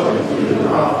has spoken through the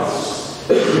prophets.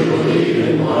 We believe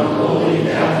in one holy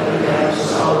Catholic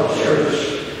Apostolic Church.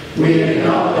 We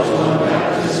acknowledge one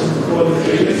baptism for the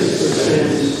forgiveness of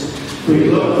sins. We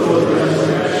look for the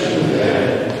resurrection of the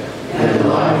dead and the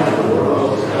life of the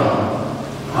world to come.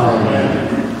 Amen.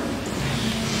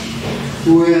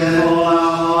 With all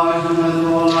our heart and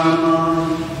with all our mind,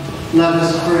 let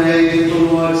us pray to the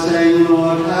Lord, saying,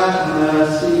 Lord, have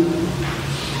mercy.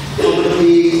 For the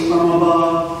peace from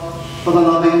above, for the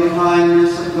loving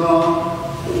kindness of God,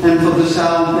 and for the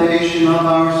salvation of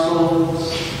our souls,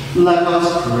 let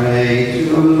us pray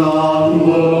to the Lord.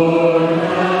 Lord,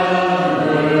 have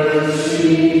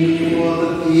mercy. For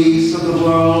the peace of the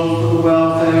world, for the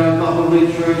welfare of the Holy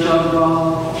Church of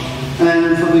God,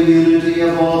 and for the unity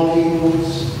of all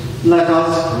peoples, Let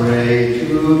us pray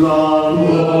to the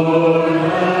Lord.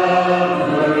 Have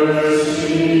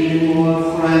mercy.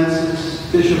 For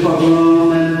Francis, Bishop of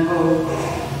Rome and Pope,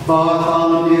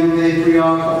 Bartholomew,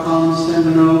 Patriarch of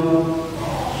Constantinople,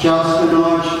 Justin,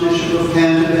 Archbishop of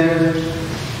Canterbury,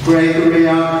 Gregory,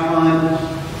 our Primate,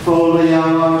 Foley,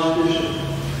 our Archbishop,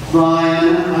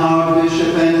 Brian, our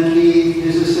Bishop, and Keith,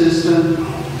 his assistant,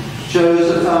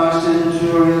 Joseph, our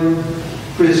Centurion,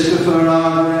 Christopher,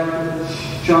 our Rector,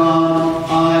 John,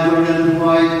 Ivor, and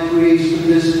White, priest of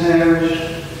this parish,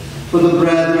 for the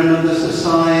brethren of the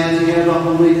Society of the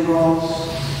Holy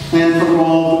Cross, and for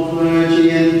all the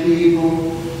clergy and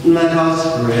people, let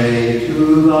us pray to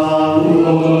the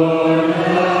Lord.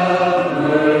 Have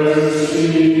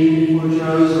mercy. For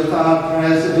Joseph, our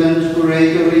President,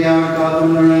 Gregory, our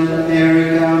Governor, and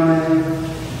Eric, our Mayor,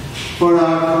 for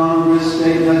our Congress,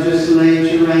 State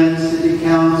Legislature, and City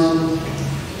Council,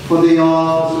 for the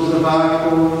officers of our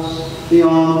courts, the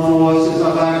armed forces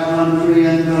of our country,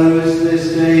 and those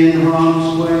this day in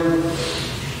harm's way,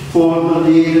 for the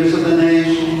leaders of the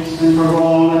nations, and for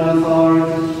all in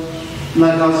authority,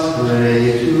 let us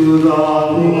pray to the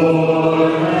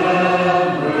Lord.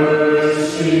 Have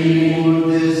mercy. For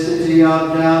this city of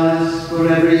Dallas, for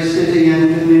every city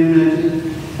and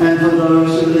community, and for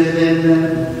those who live in them,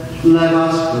 let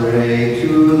us pray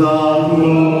to the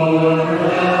Lord.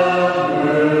 Have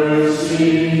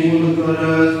mercy. For the good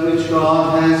earth which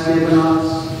God has given us,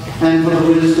 and for the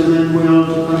wisdom and will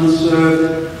to conserve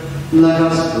it, let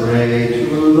us pray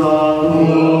to the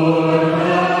Lord.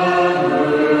 Have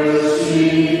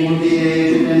mercy. For the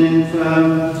aged and infirm,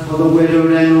 for the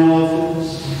widowed and orphans,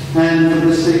 and for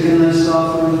the sick and the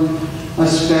suffering,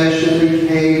 especially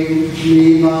Kate,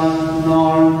 Levi,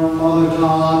 Lauren, Father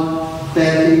Todd,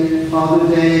 Betty, Father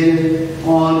David,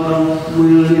 Audra,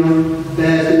 William,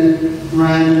 Betty,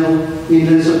 Randall,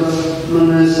 Elizabeth,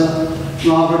 Melissa,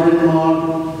 Robert and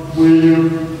Margaret, William,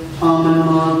 Tom and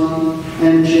Monty,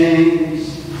 and James.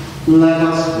 Let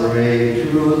us pray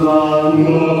to the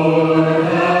Lord.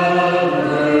 Have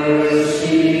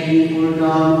mercy. For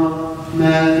Donna,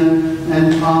 Matthew, and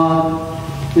Todd,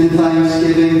 in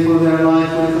thanksgiving for their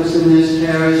life with us in this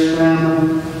parish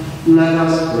family, let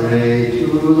us pray to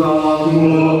the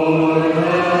Lord.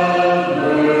 Have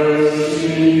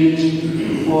mercy.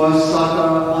 For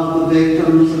succor of the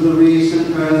victims of the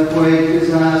recent earthquake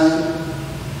disaster,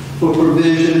 for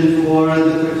provision for and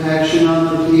the protection of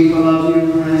the people of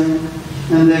Ukraine,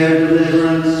 and their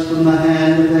deliverance from the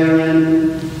hand of their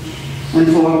enemies, and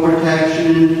for protection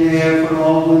and care for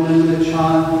all women with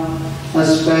child,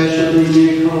 especially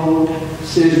Nicole,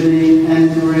 Sydney,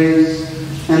 and Grace,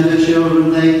 and the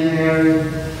children they carry,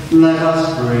 let us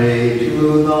pray to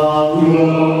the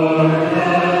Lord.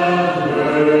 Have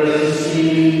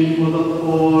mercy. For the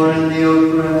poor and the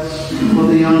oppressed, for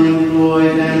the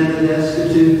unemployed and the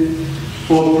destitute,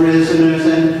 for prisoners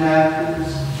and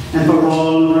captives, and for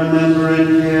all who remember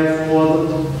and care for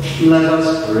them, let us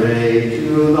pray to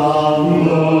the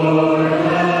Lord.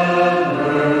 Have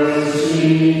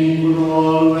mercy. For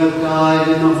all who have died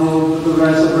in the hope of the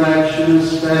resurrection,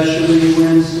 especially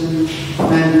Winston,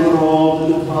 and for all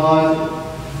the departed,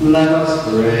 let us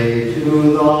pray to the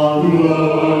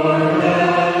Lord.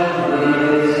 Have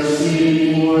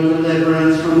mercy. For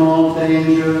deliverance from all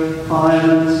danger,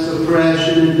 violence,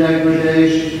 oppression, and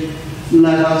degradation,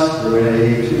 let us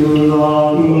pray to the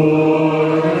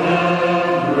Lord.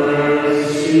 Have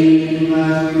mercy.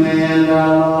 That we may end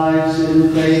our lives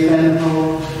in faith and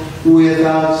hope,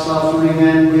 without suffering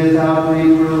and without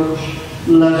reproach,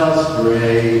 let us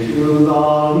pray to the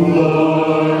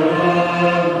Lord.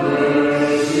 Have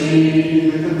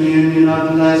mercy. In the communion of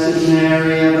Blessed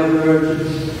Mary and the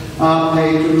Virgins, our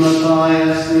patron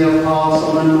Matthias, the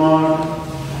apostle and martyr,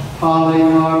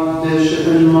 Polycarp, bishop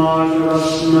and martyr of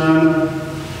Smyrna,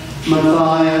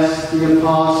 Matthias, the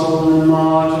apostle and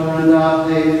martyr and our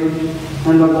patron,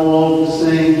 and of all the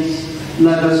saints,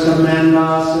 let us commend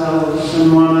ourselves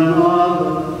and one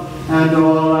another and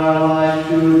all our life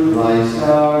to Christ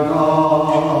our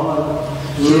God.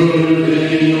 Through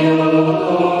thee, O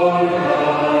Lord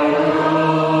our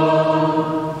God.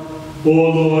 O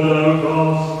Lord our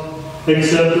God,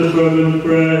 accept the fervent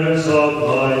prayers of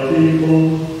thy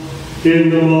people. In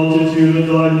the multitude of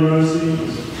thy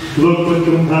mercies, look with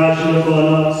compassion upon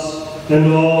us and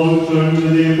all who turn to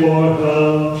thee for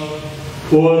help.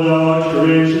 For thou art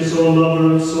gracious, O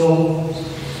lover of souls,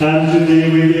 and to thee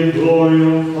we give glory, O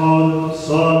Father,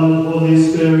 Son, and Holy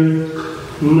Spirit,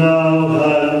 now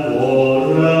and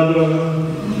forever.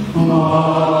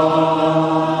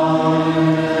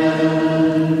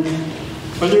 Amen.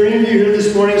 Are there any of you here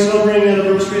this morning celebrating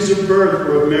anniversaries of birth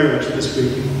or of marriage this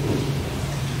week?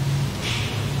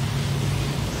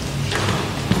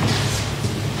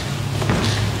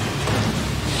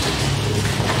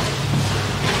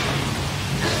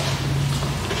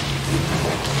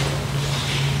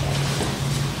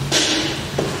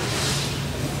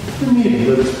 needed.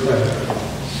 Let us pray.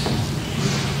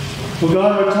 O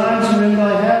God, our times are in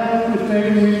thy hand. Look with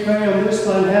favor, we pray, on this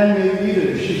thine handmaid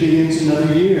Edith as she begins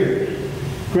another year.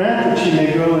 Grant that she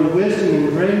may grow in wisdom and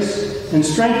grace, and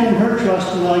strengthen her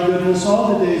trust in thy goodness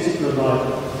all the days of her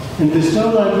life, and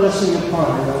bestow thy blessing upon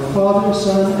her, our Father,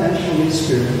 Son, and Holy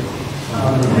Spirit.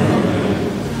 Amen.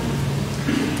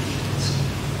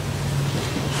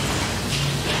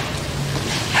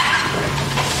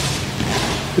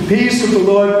 The peace of the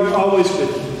Lord be always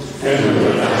with you. And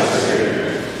with thy spirit.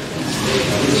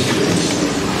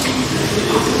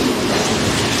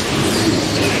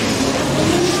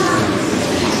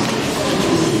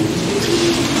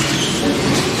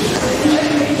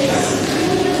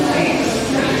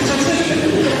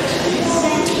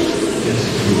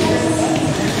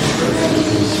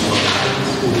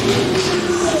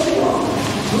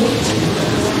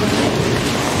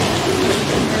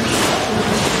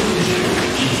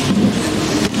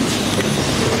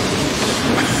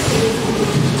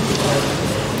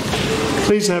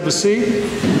 Please have a seat.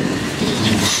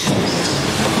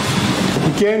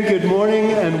 Again, good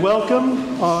morning and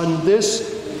welcome on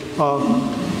this,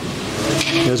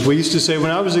 as we used to say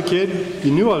when I was a kid,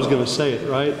 you knew I was going to say it,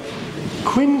 right?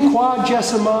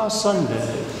 Quinquagesima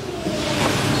Sunday.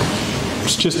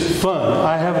 It's just fun.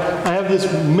 I have this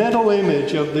mental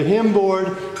image of the hymn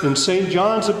board in St.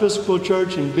 John's Episcopal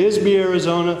Church in Bisbee,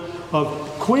 Arizona, of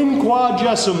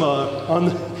quinquagesima on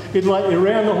the, it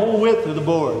ran the whole width of the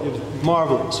board. It was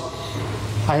marvelous.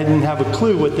 I didn't have a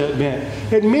clue what that meant.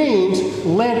 It means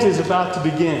Lent is about to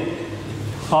begin.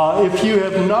 If you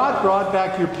have not brought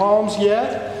back your palms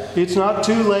yet, it's not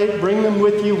too late. Bring them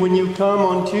with you when you come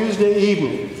on Tuesday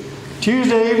evening.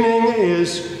 Tuesday evening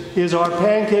is our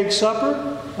pancake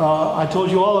supper. I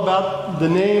told you all about the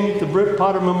name, the Britt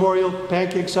Potter Memorial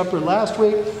Pancake Supper last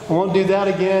week. I won't do that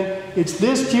again. It's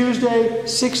this Tuesday,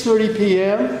 6:30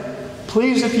 p.m.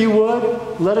 Please, if you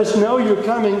would, let us know you're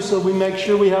coming so we make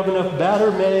sure we have enough batter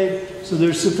made so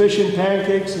there's sufficient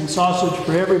pancakes and sausage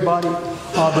for everybody.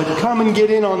 But come and get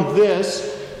in on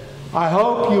this. I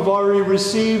hope you've already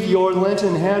received your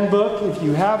Lenten handbook. If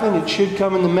you haven't, it should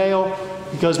come in the mail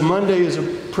because Monday is a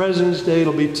President's Day.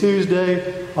 It'll be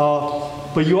Tuesday.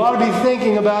 But you ought to be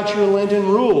thinking about your Lenten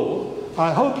rule.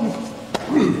 I hope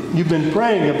you've been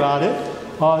praying about it.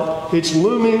 It's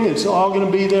looming. It's all going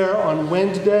to be there on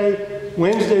Wednesday.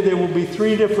 Wednesday there will be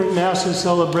 3 different Masses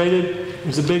celebrated.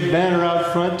 There's a big banner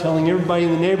out front telling everybody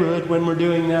in the neighborhood when we're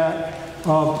doing that.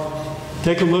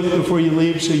 Take a look before you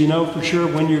leave so you know for sure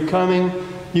when you're coming.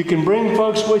 You can bring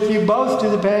folks with you both to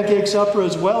the Pancake Supper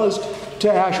as well as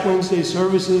to Ash Wednesday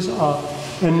services.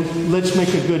 And let's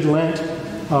make a good Lent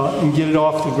and get it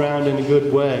off the ground in a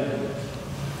good way.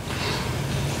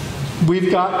 We've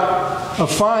got a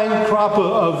fine crop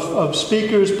of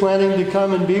speakers planning to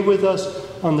come and be with us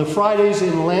on the Fridays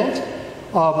in Lent.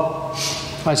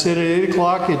 I said at 8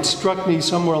 o'clock, it struck me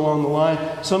somewhere along the line,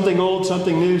 something old,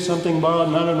 something new, something borrowed,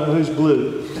 and I don't know who's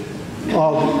blue.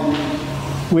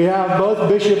 We have both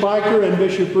Bishop Eicher and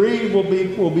Bishop Reed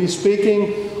will be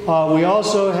speaking. We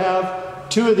also have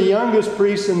 2 of the youngest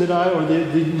priests in the diocese,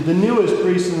 or the newest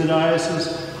priests in the diocese,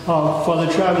 Father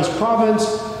Travis Province,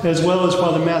 as well as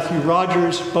Father Matthew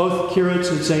Rogers, both curates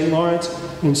at St. Lawrence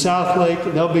in Southlake.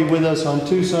 They'll be with us on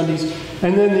 2 Sundays.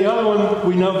 And then the other one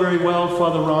we know very well,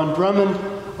 Father Ron Drummond,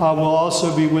 will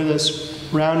also be with us,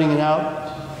 rounding it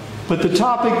out. But the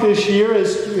topic this year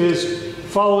is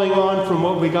following on from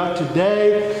what we got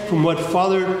today, from what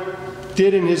Father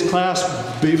did in his class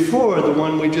before the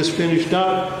one we just finished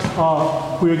up.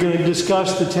 We're going to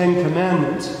discuss the 10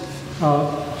 Commandments.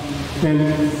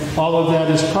 And all of that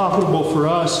is profitable for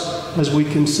us as we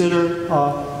consider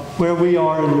where we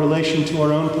are in relation to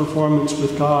our own performance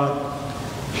with God.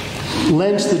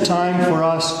 Lent's the time for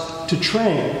us to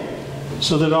train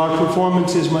so that our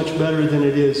performance is much better than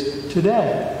it is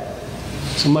today.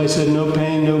 Somebody said no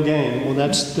pain, no gain. Well,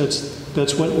 that's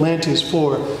what Lent is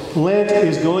for. Lent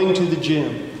is going to the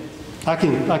gym. I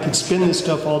can spin this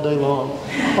stuff all day long.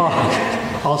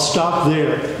 I'll stop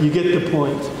there. You get the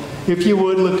point. If you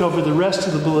would, look over the rest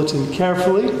of the bulletin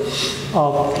carefully.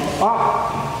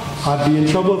 I'd be in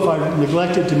trouble if I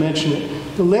neglected to mention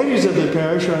it. The ladies of the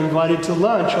parish are invited to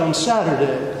lunch on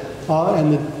Saturday.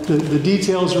 And the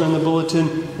details are in the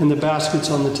bulletin and the baskets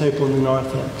on the table in the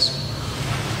narthex.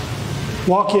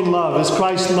 Walk in love as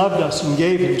Christ loved us and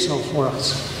gave himself for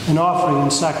us, an offering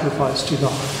and sacrifice to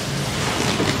God.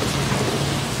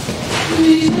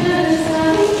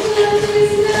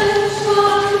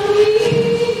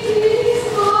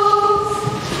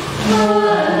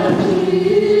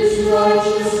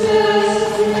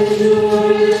 Righteousness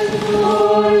endureth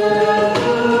forever.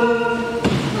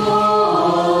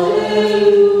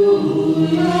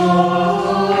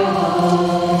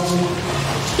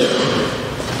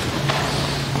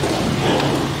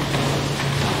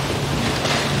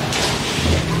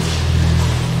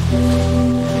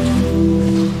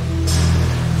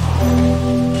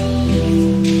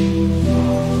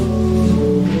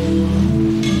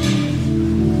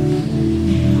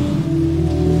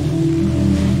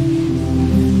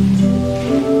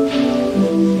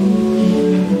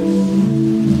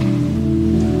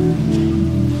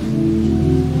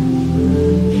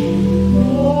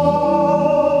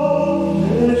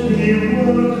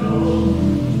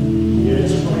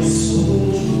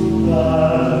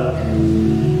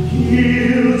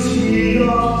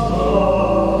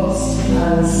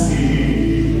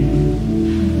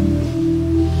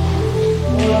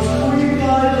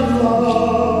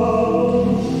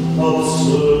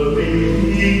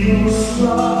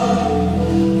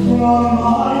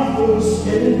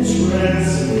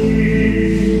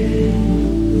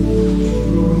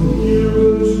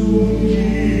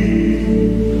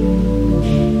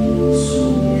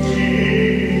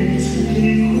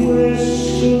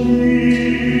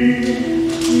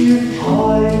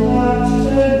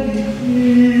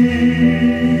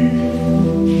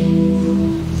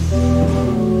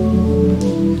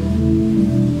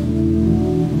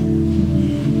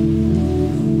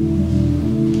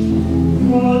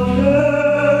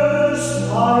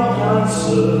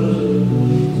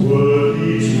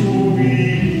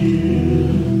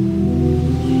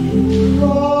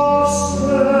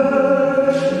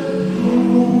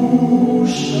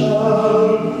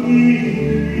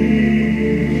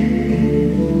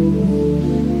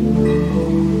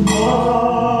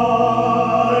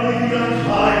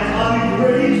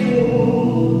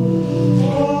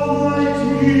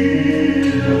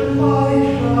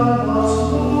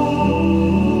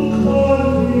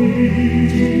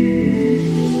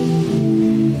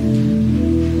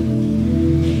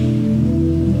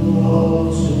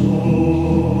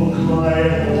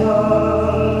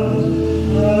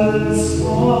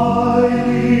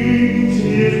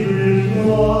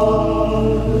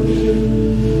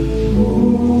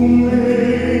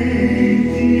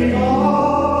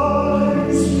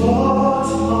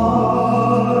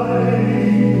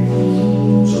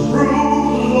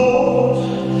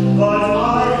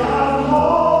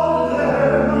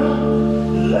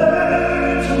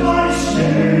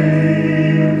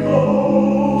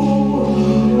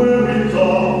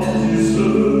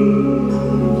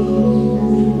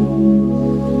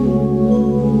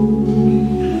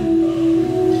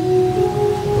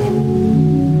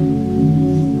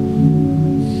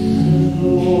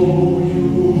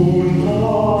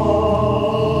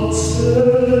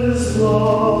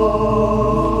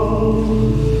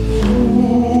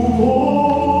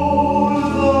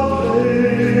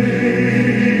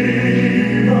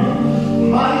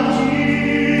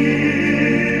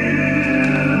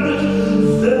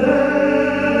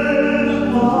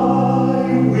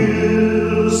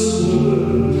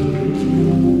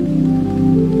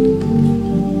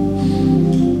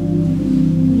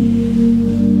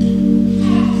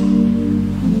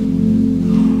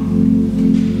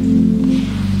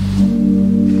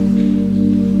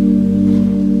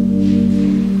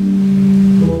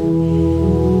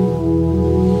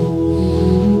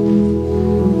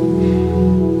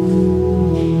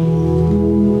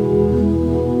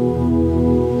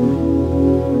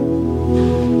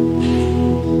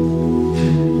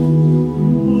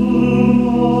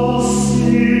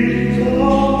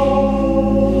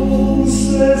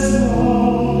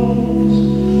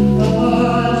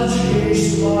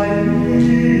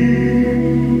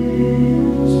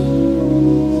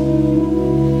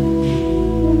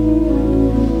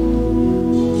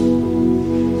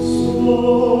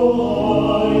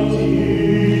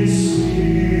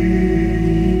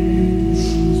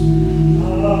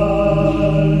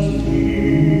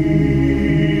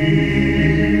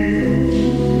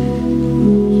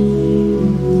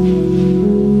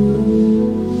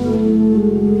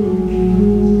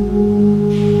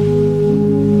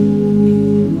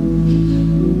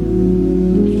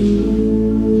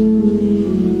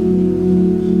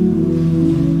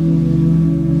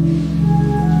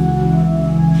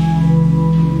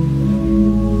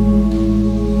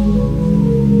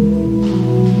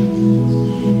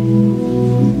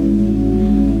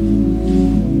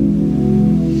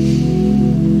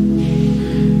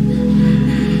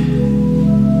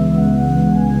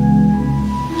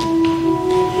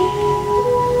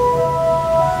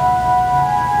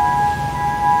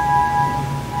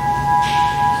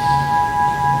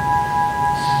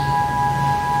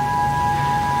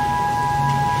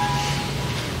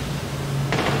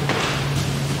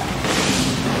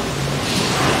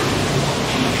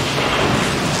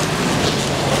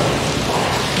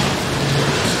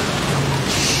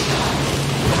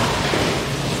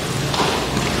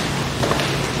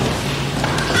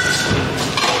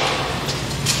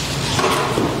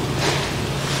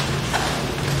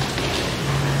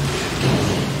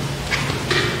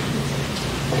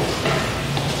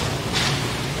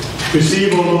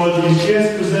 Receive, O Lord, these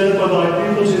gifts presented by thy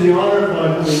people to the honor of thy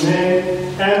holy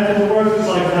name, and to the work of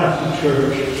thy Catholic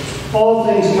Church. All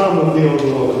things come of thee, O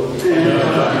Lord.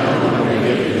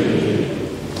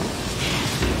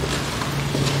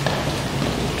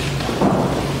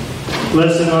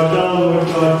 Blessed art thou, Lord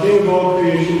God, King of all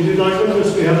creation. Through thy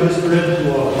goodness we have this bread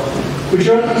to offer, which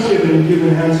our thanksgiving and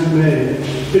given hands have made.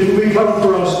 It will become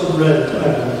for us the bread of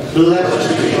heaven.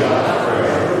 Blessed be God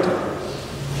forever.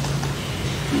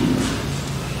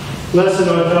 Blessed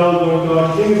art thou, Lord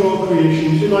God, King of all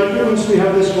creation. To thy gifts we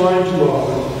have this wine to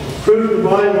offer, fruit of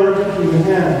divine work of human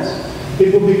hands.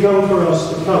 It will become for us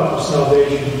the cup of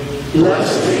salvation.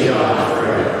 Blessed be God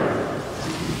forever.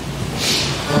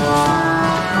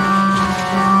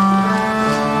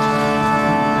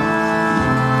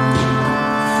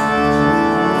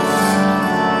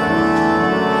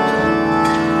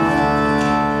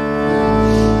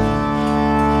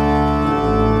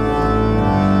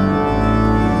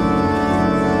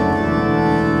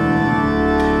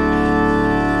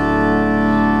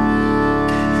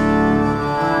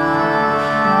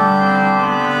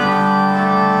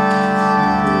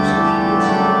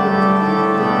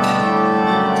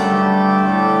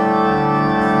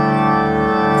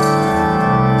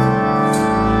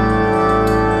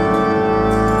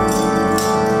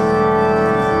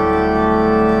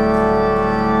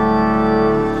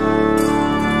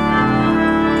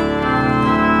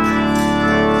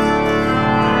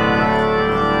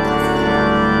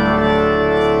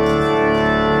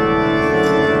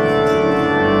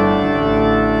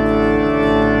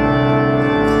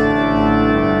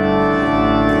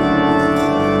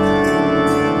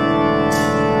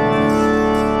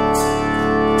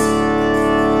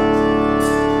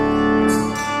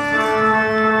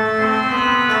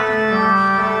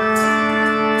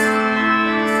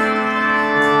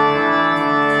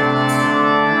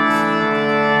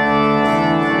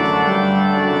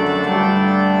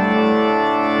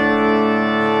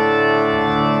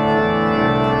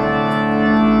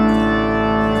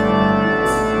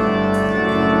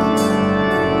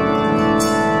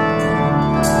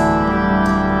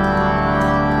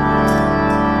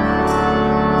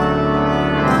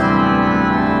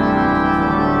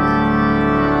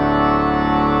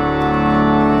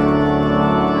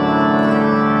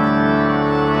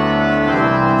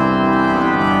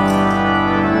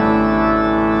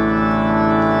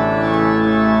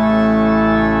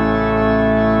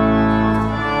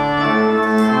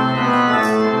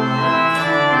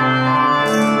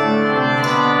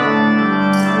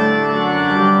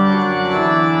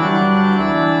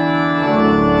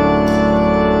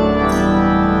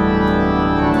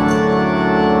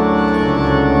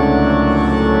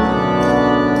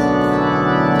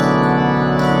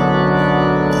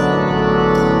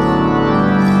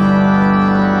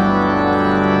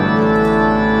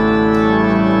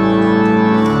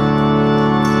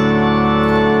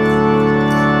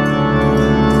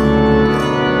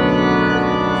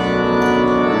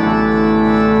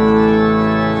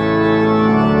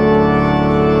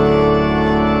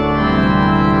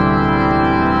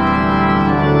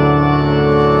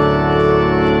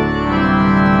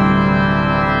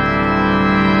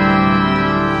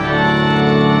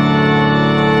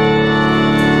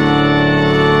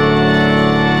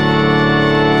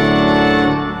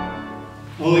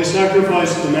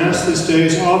 This day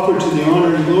is offered to the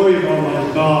honor and glory of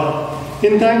Almighty God,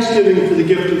 in thanksgiving for the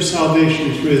gift of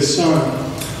salvation through His Son.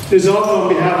 It is offered on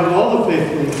behalf of all the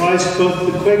faithful in Christ,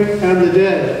 both the quick and the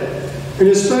dead, and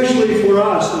especially for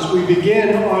us as we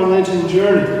begin our Lenten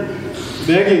journey,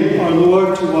 begging our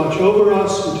Lord to watch over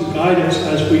us and to guide us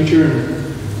as we journey.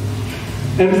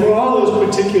 And for all those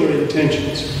particular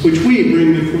intentions which we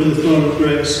bring before the throne of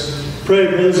grace, pray,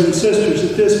 brothers and sisters,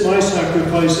 that this my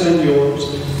sacrifice and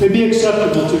yours may be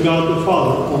acceptable to God the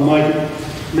Father Almighty.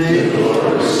 May the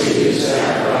Lord receive the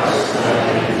sacrifice of thy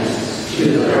hands, to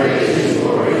the praise and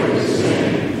glory of His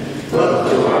name, both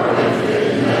to our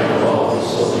benefit and that of all His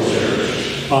holy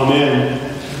church. Amen.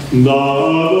 The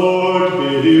Lord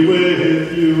be with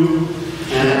you.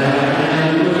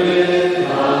 And with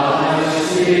thy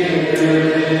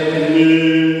spirit.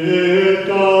 Lift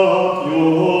up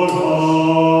your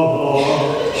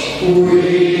hearts.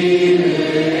 We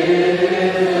lift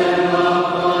them up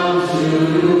unto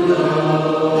the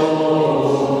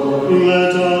Lord.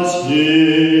 Let us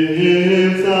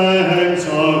give thanks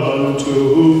unto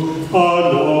our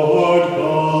Lord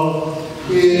God.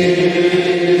 It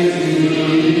is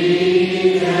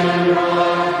meet and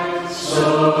right so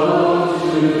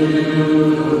to do.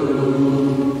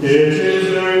 It is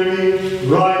very meet,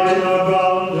 right, and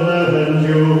abundant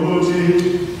duty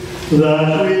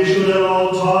that we should at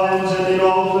all times and in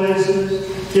all places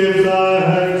give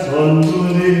thanks unto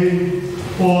Thee,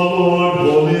 O Lord,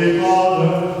 Holy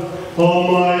Father,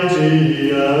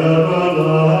 Almighty,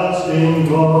 everlasting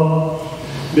God,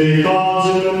 because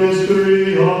in the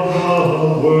mystery of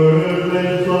the Word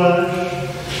made flesh,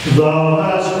 Thou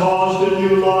hast caused a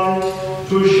new light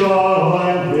to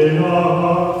shine in our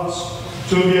hearts,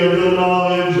 to give the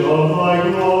knowledge of Thy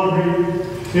glory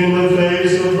in the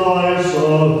face of Thy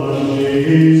Son,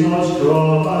 Jesus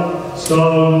Christ,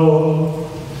 our Lord.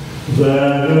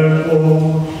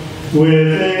 Therefore,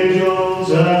 with angels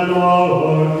and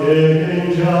archangels,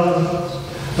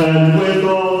 and with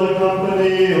all the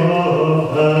company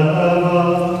of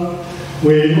heaven,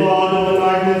 we laud and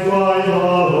magnify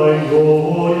thy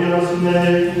glorious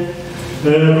name,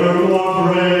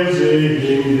 evermore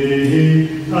praising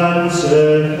thee, and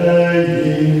saying,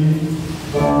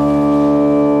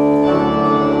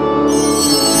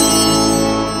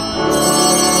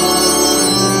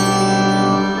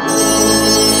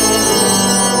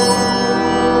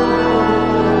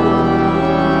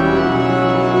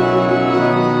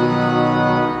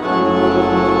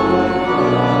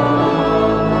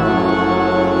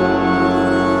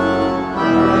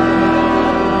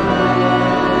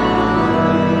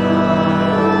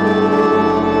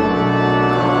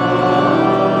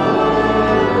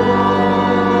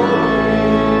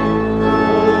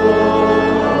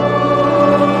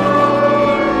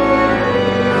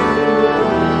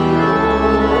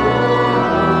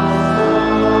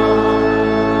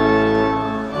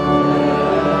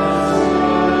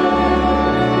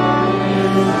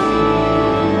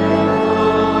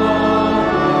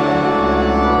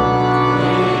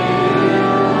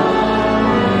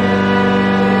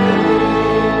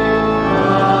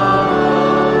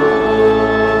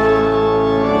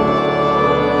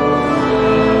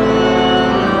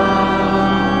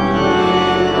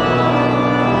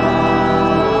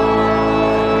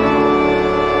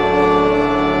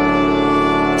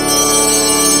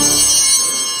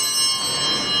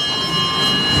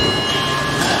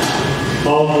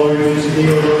 all glory be to thee,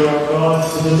 O Lord our God,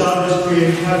 for that thou hast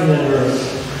created heaven and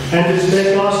earth, and hast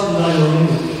made us in thine own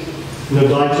image. And of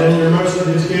thy tender mercy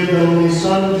didst give thy only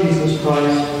Son, Jesus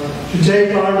Christ, to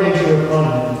take our nature upon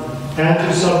him, and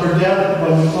to suffer death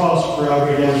upon the cross for our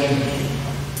redemption.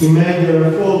 He made there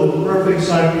a full and perfect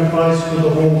sacrifice for the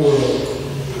whole world,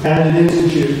 and did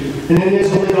institute, and in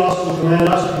his holy gospel command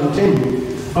us to continue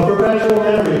a perpetual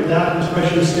memory of that his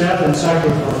precious death and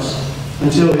sacrifice,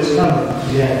 until his coming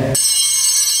again.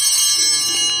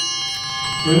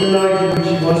 In the night in which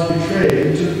he was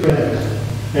betrayed, he took bread,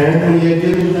 and when he had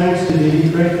given thanks to thee, he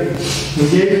broke it,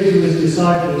 and gave it to his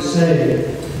disciples,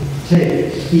 saying,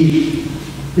 Take, eat.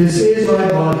 This is my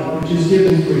body, which is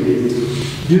given for you.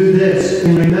 Do this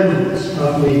in remembrance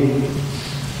of me.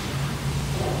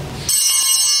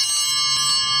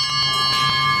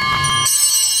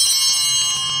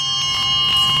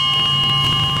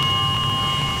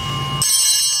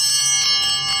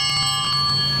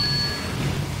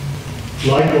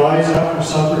 Likewise, after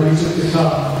supper, he took the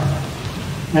cup,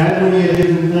 and when he had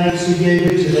given thanks, he gave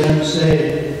it to them,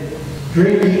 saying,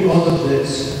 Drink ye all of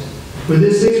this, for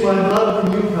this is my blood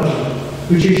of the new covenant,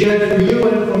 which is shed for you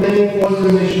and for many for the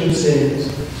remission of sins.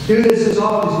 Do this as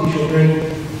oft as ye shall drink,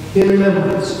 in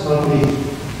remembrance of me.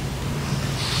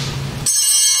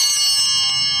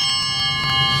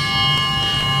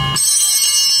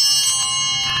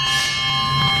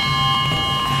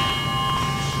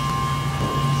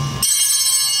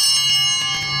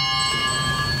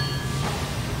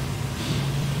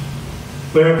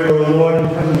 Wherefore, O Lord and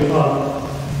Heavenly Father,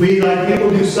 we thy people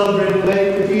do celebrate and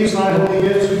make with these thy holy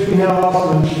gifts which we now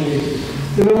offer unto thee,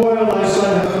 the memorial thy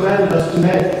Son hath commanded us to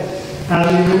make, and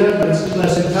in remembrance of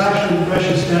blessed passion and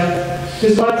precious death,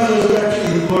 his life and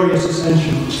resurrection and glorious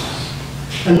ascension,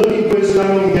 and looking for his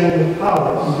coming again with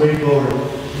power and great glory.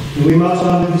 And we must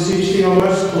humbly beseech thee, O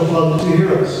merciful Father, to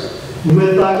hear us, and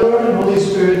with thy Word and Holy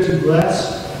Spirit to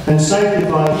bless and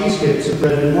sanctify these gifts of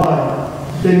bread and wine,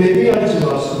 they may be unto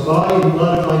us the body and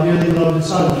blood of thy dearly beloved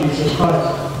Son, Jesus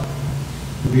Christ.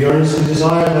 We earnestly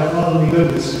desire thy fatherly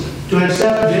goodness to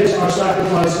accept this our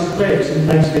sacrifice of praise and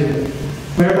thanksgiving,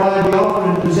 whereby we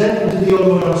offer and present unto thee, O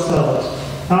Lord, ourselves,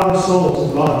 our souls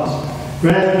and bodies.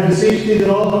 Grant, we beseech thee, that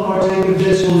all who partake of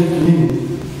this holy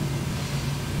communion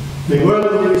may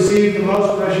worthily receive the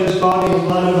most precious body and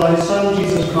blood of thy Son,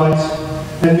 Jesus Christ,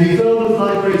 and be filled with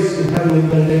thy grace and heavenly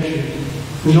benediction.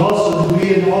 And also that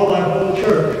we and all thy whole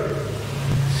church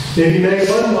may be made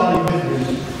one body with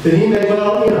him, that he may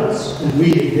dwell in us, and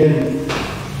we in him.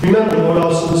 Remember, Lord,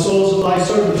 also the souls of thy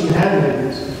servants and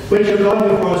handmaidens, which are gone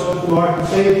before us with mark of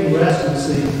faith and rest and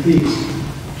sleep and peace.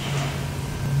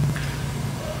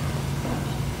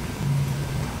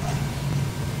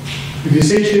 We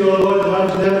beseech thee, O Lord, that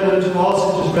unto them and unto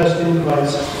all such as rest in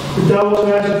Christ, that thou wilt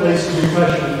grant a place of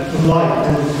refreshment, of light,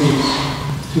 and of peace.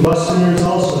 To us sinners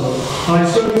also, thy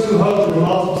servants who hope in the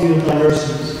multitude of thy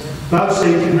mercies,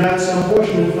 vouchsafe to grant some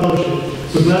portion of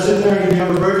fellowship, the Blessed Mary, the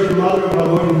ever Virgin Mother of our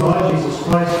Lord and God Jesus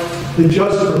Christ, with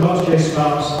Joseph, her most chaste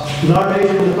spouse, with our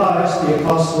patron Matthias, the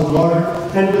apostle and martyr,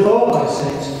 and with all thy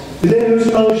saints, within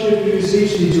whose fellowship we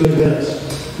beseech thee to admit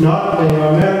us. not paying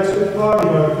our merits but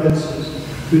pardoning our offenses,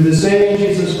 through the same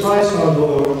Jesus Christ our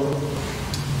Lord.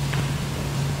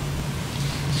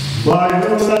 By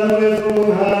whom and with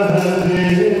whom and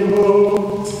in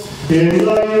whom, in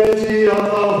the unity of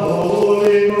the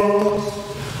Holy Ghost,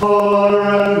 honor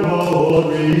and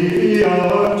glory be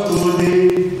unto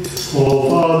thee, O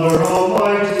Father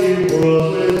Almighty,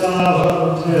 world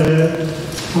without end.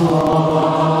 Amen.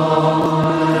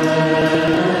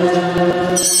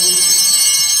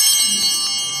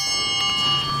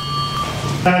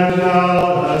 And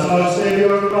now, as our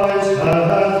Savior Christ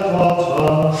hath taught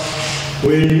us,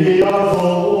 we are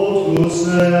bold to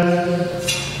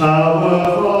say,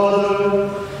 Our Father,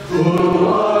 who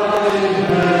art in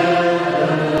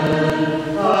heaven,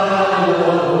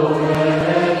 hallowed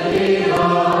be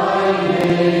thy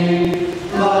name.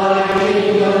 Thy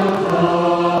kingdom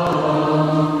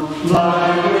come, thy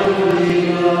will be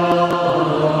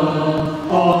done,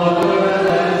 on earth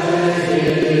as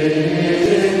it is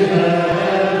in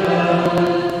heaven.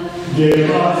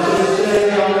 Give us this day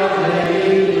our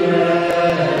daily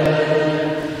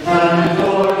bread, and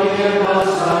forgive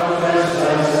us our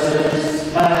trespasses,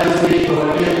 as we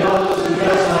forgive those who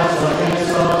trespass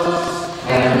against us.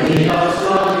 And lead us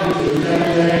not into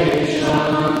temptation,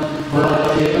 but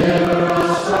deliver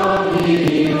us from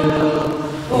evil.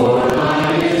 For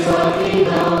thine is the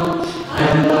kingdom,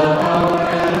 and the power,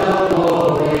 and the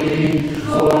glory,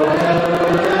 forever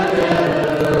and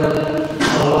ever.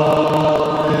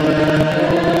 Amen.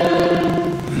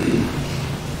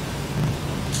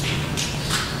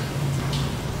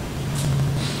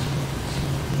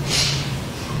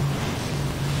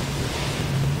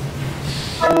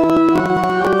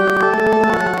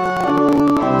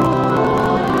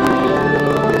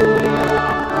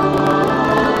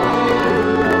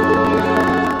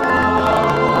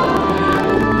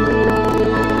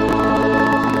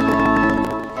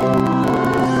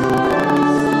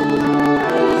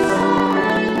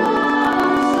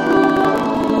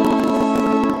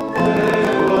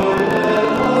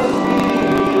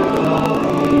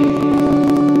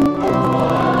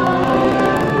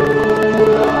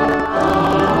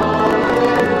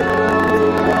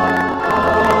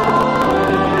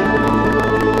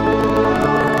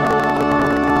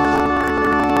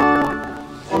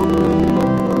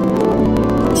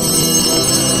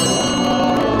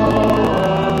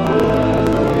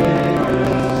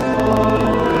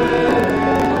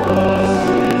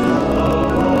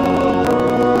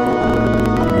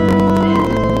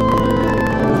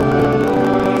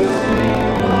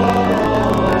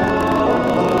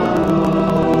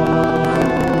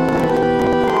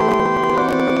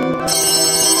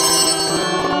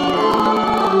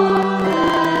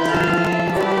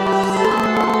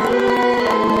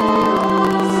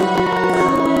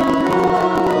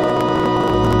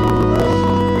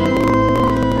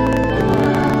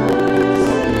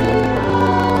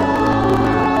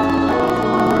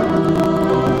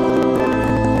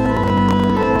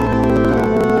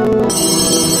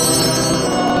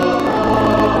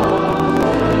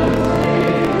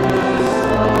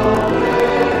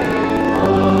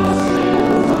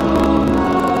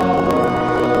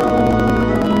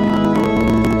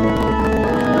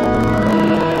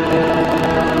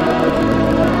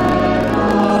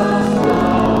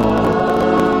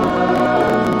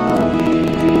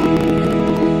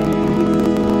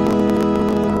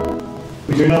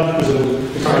 We do not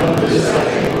presume to triumph this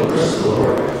action over us,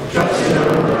 Lord, trusting our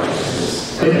own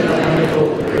righteousness, and in thy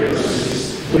manifold great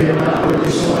mercies. We are not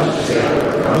worthy so much to say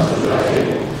our comes to thy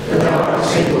table, that thou art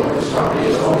Saint, Lord, whose property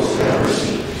is always to have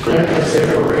mercy. Grant us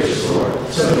therefore, gracious Lord,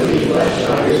 so that we eat flesh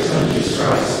by your Son, Jesus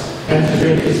Christ, and to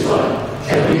drink his blood,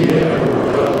 and we may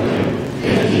evermore dwell in him,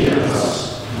 and he in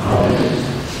us. Amen.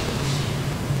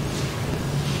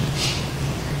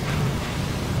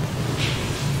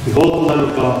 Behold the Lamb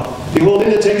of God. Behold him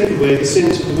that taketh away the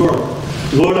sins of the world.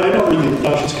 Lord, I know really that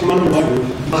thou shouldst come under my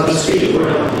roof. But speak a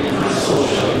word unto me, and my soul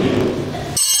shall be healed.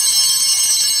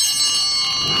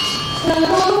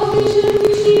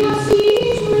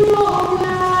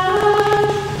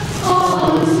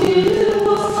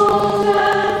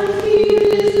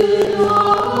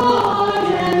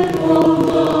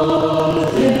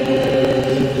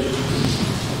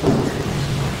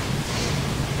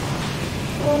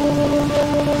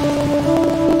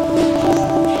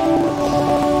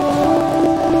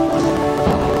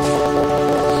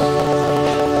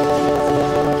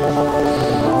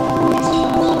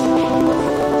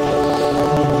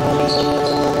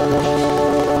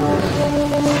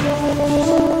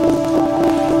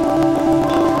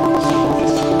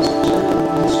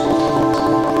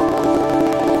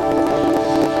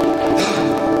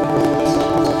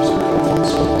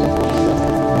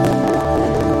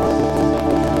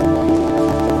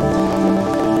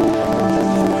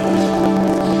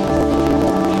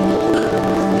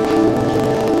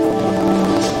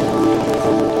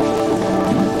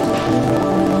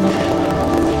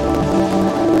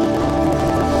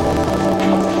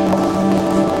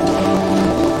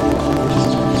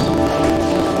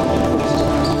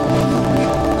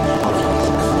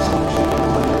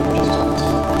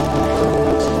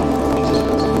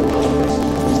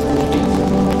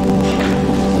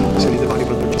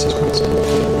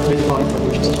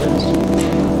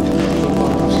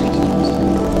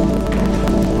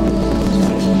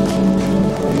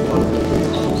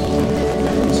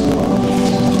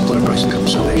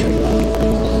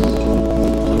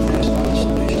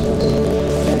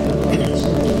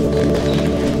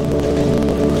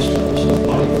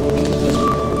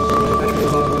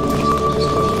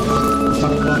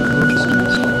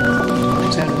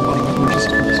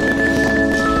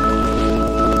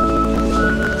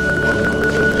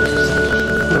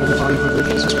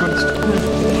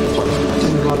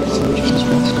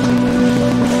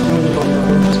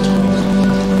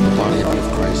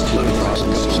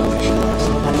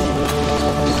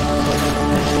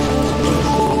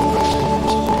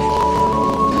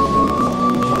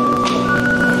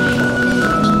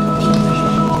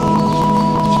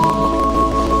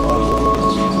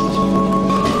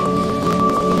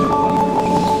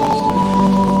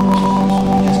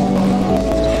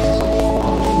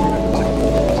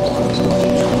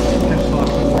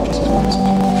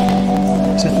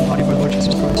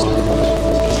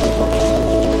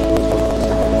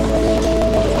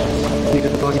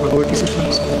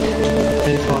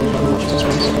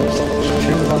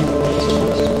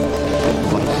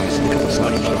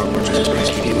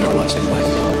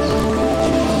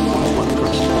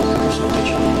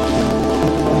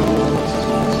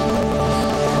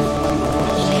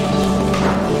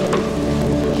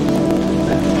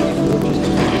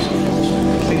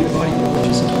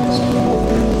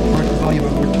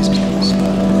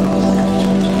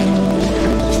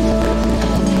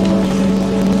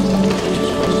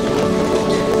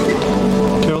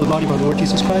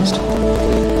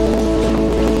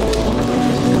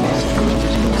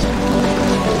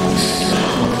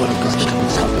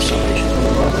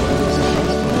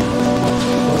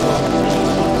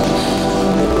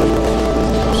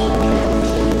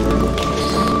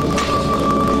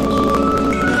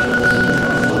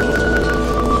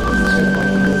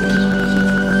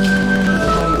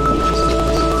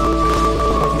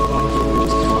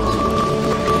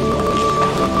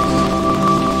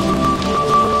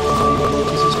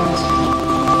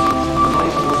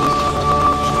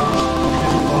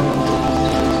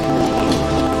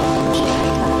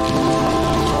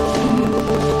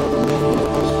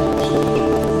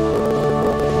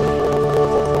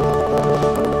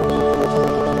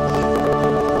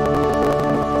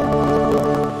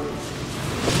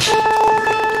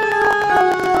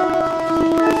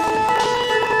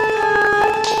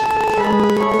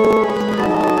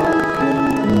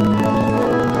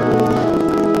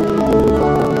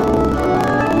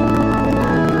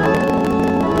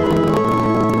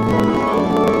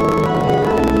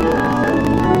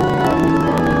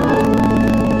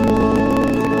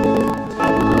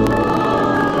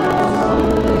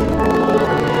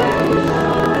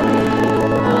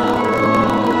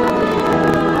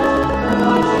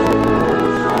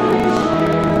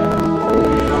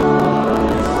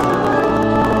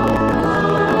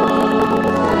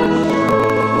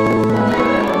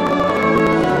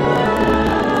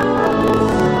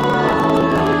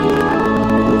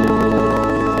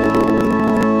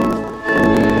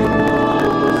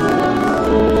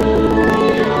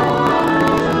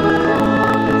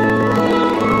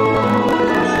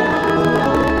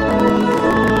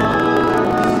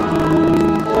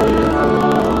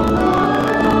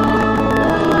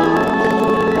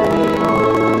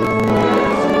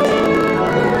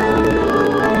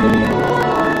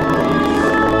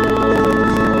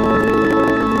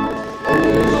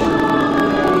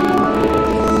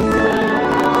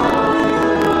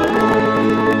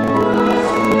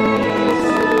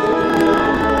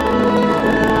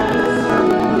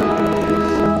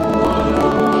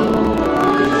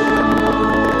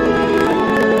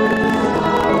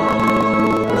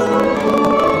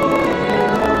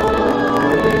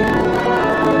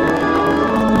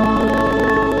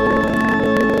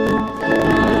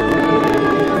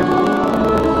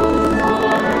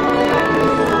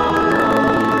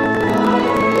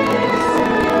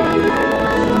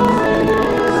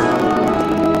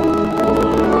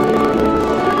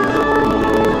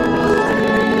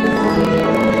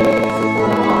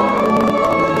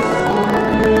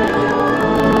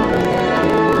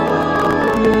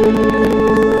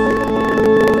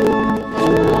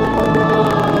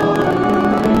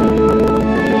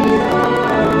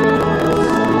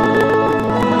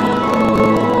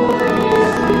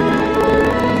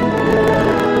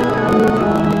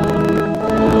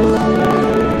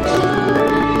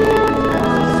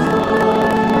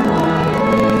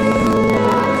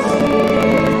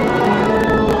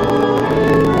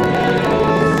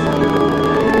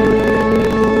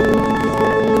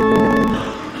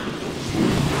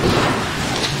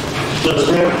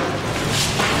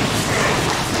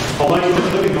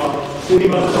 We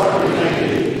must heartily thank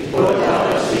Thee for Thou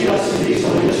hast seen us in these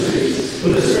holy mysteries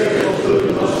with the Spirit of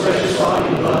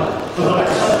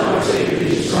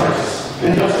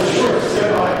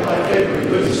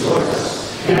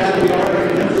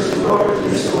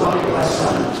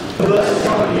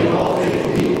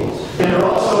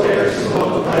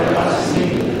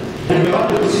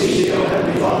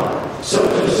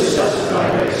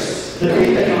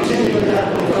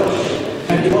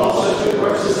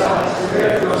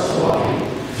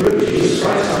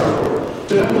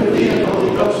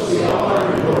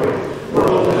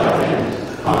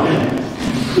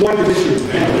Lord, be with you.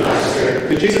 And with thy spirit.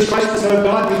 May Jesus Christ, the Son of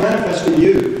God, be manifest in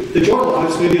you, that your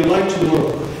lives may be a light to the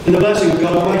world. And the blessing of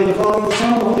God Almighty, the Father, the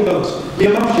Son, and the Holy Ghost be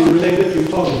among you and remain with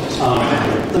you always.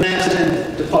 Amen. The Mass is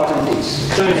ended. Depart in peace.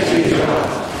 Thanks be to God.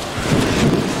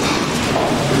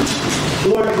 The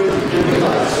Lord be with you. And with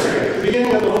thy spirit. The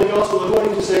beginning of the Holy Gospel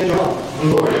according to St. John.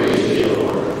 Glory be to thee, O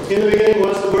Lord. In the beginning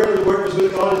was the Word, and the Word was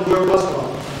with God, and the Word was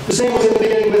God. The same was in the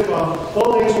beginning with God.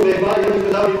 All things were made by him, and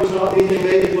without him was not anything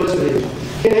made that was made.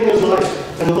 In him was light,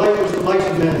 and the light was the light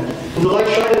of men. And the light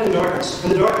shined in the darkness,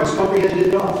 and the darkness comprehended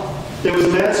it not. There was a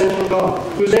man sent from God,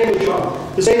 whose name was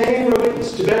John. The same came for a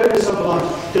witness, to bear witness of the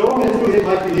light, that all men through him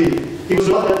might believe. He was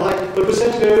not that light, but was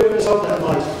sent to bear witness of that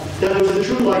light. That was the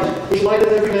true light, which lighteth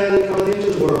every man that cometh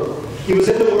into the world. He was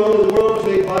in the world, and the world was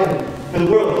made by him, and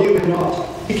the world knew him not.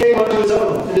 He came unto his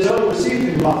own, and his own received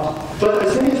him not. But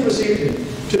as many as received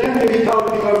him, to them gave he power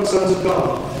to become the sons of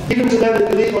God, even to them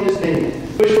that believe on his name,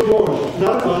 which were born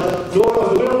not of blood, nor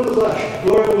of the will of the flesh,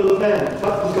 nor of the will of man,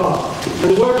 but of God.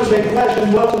 And the Word was made flesh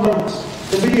and dwelt among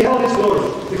us. And we beheld his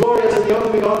glory, the glory as of the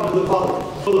only begotten of the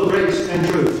Father, full of grace and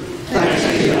truth. Thanks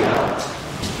be to God.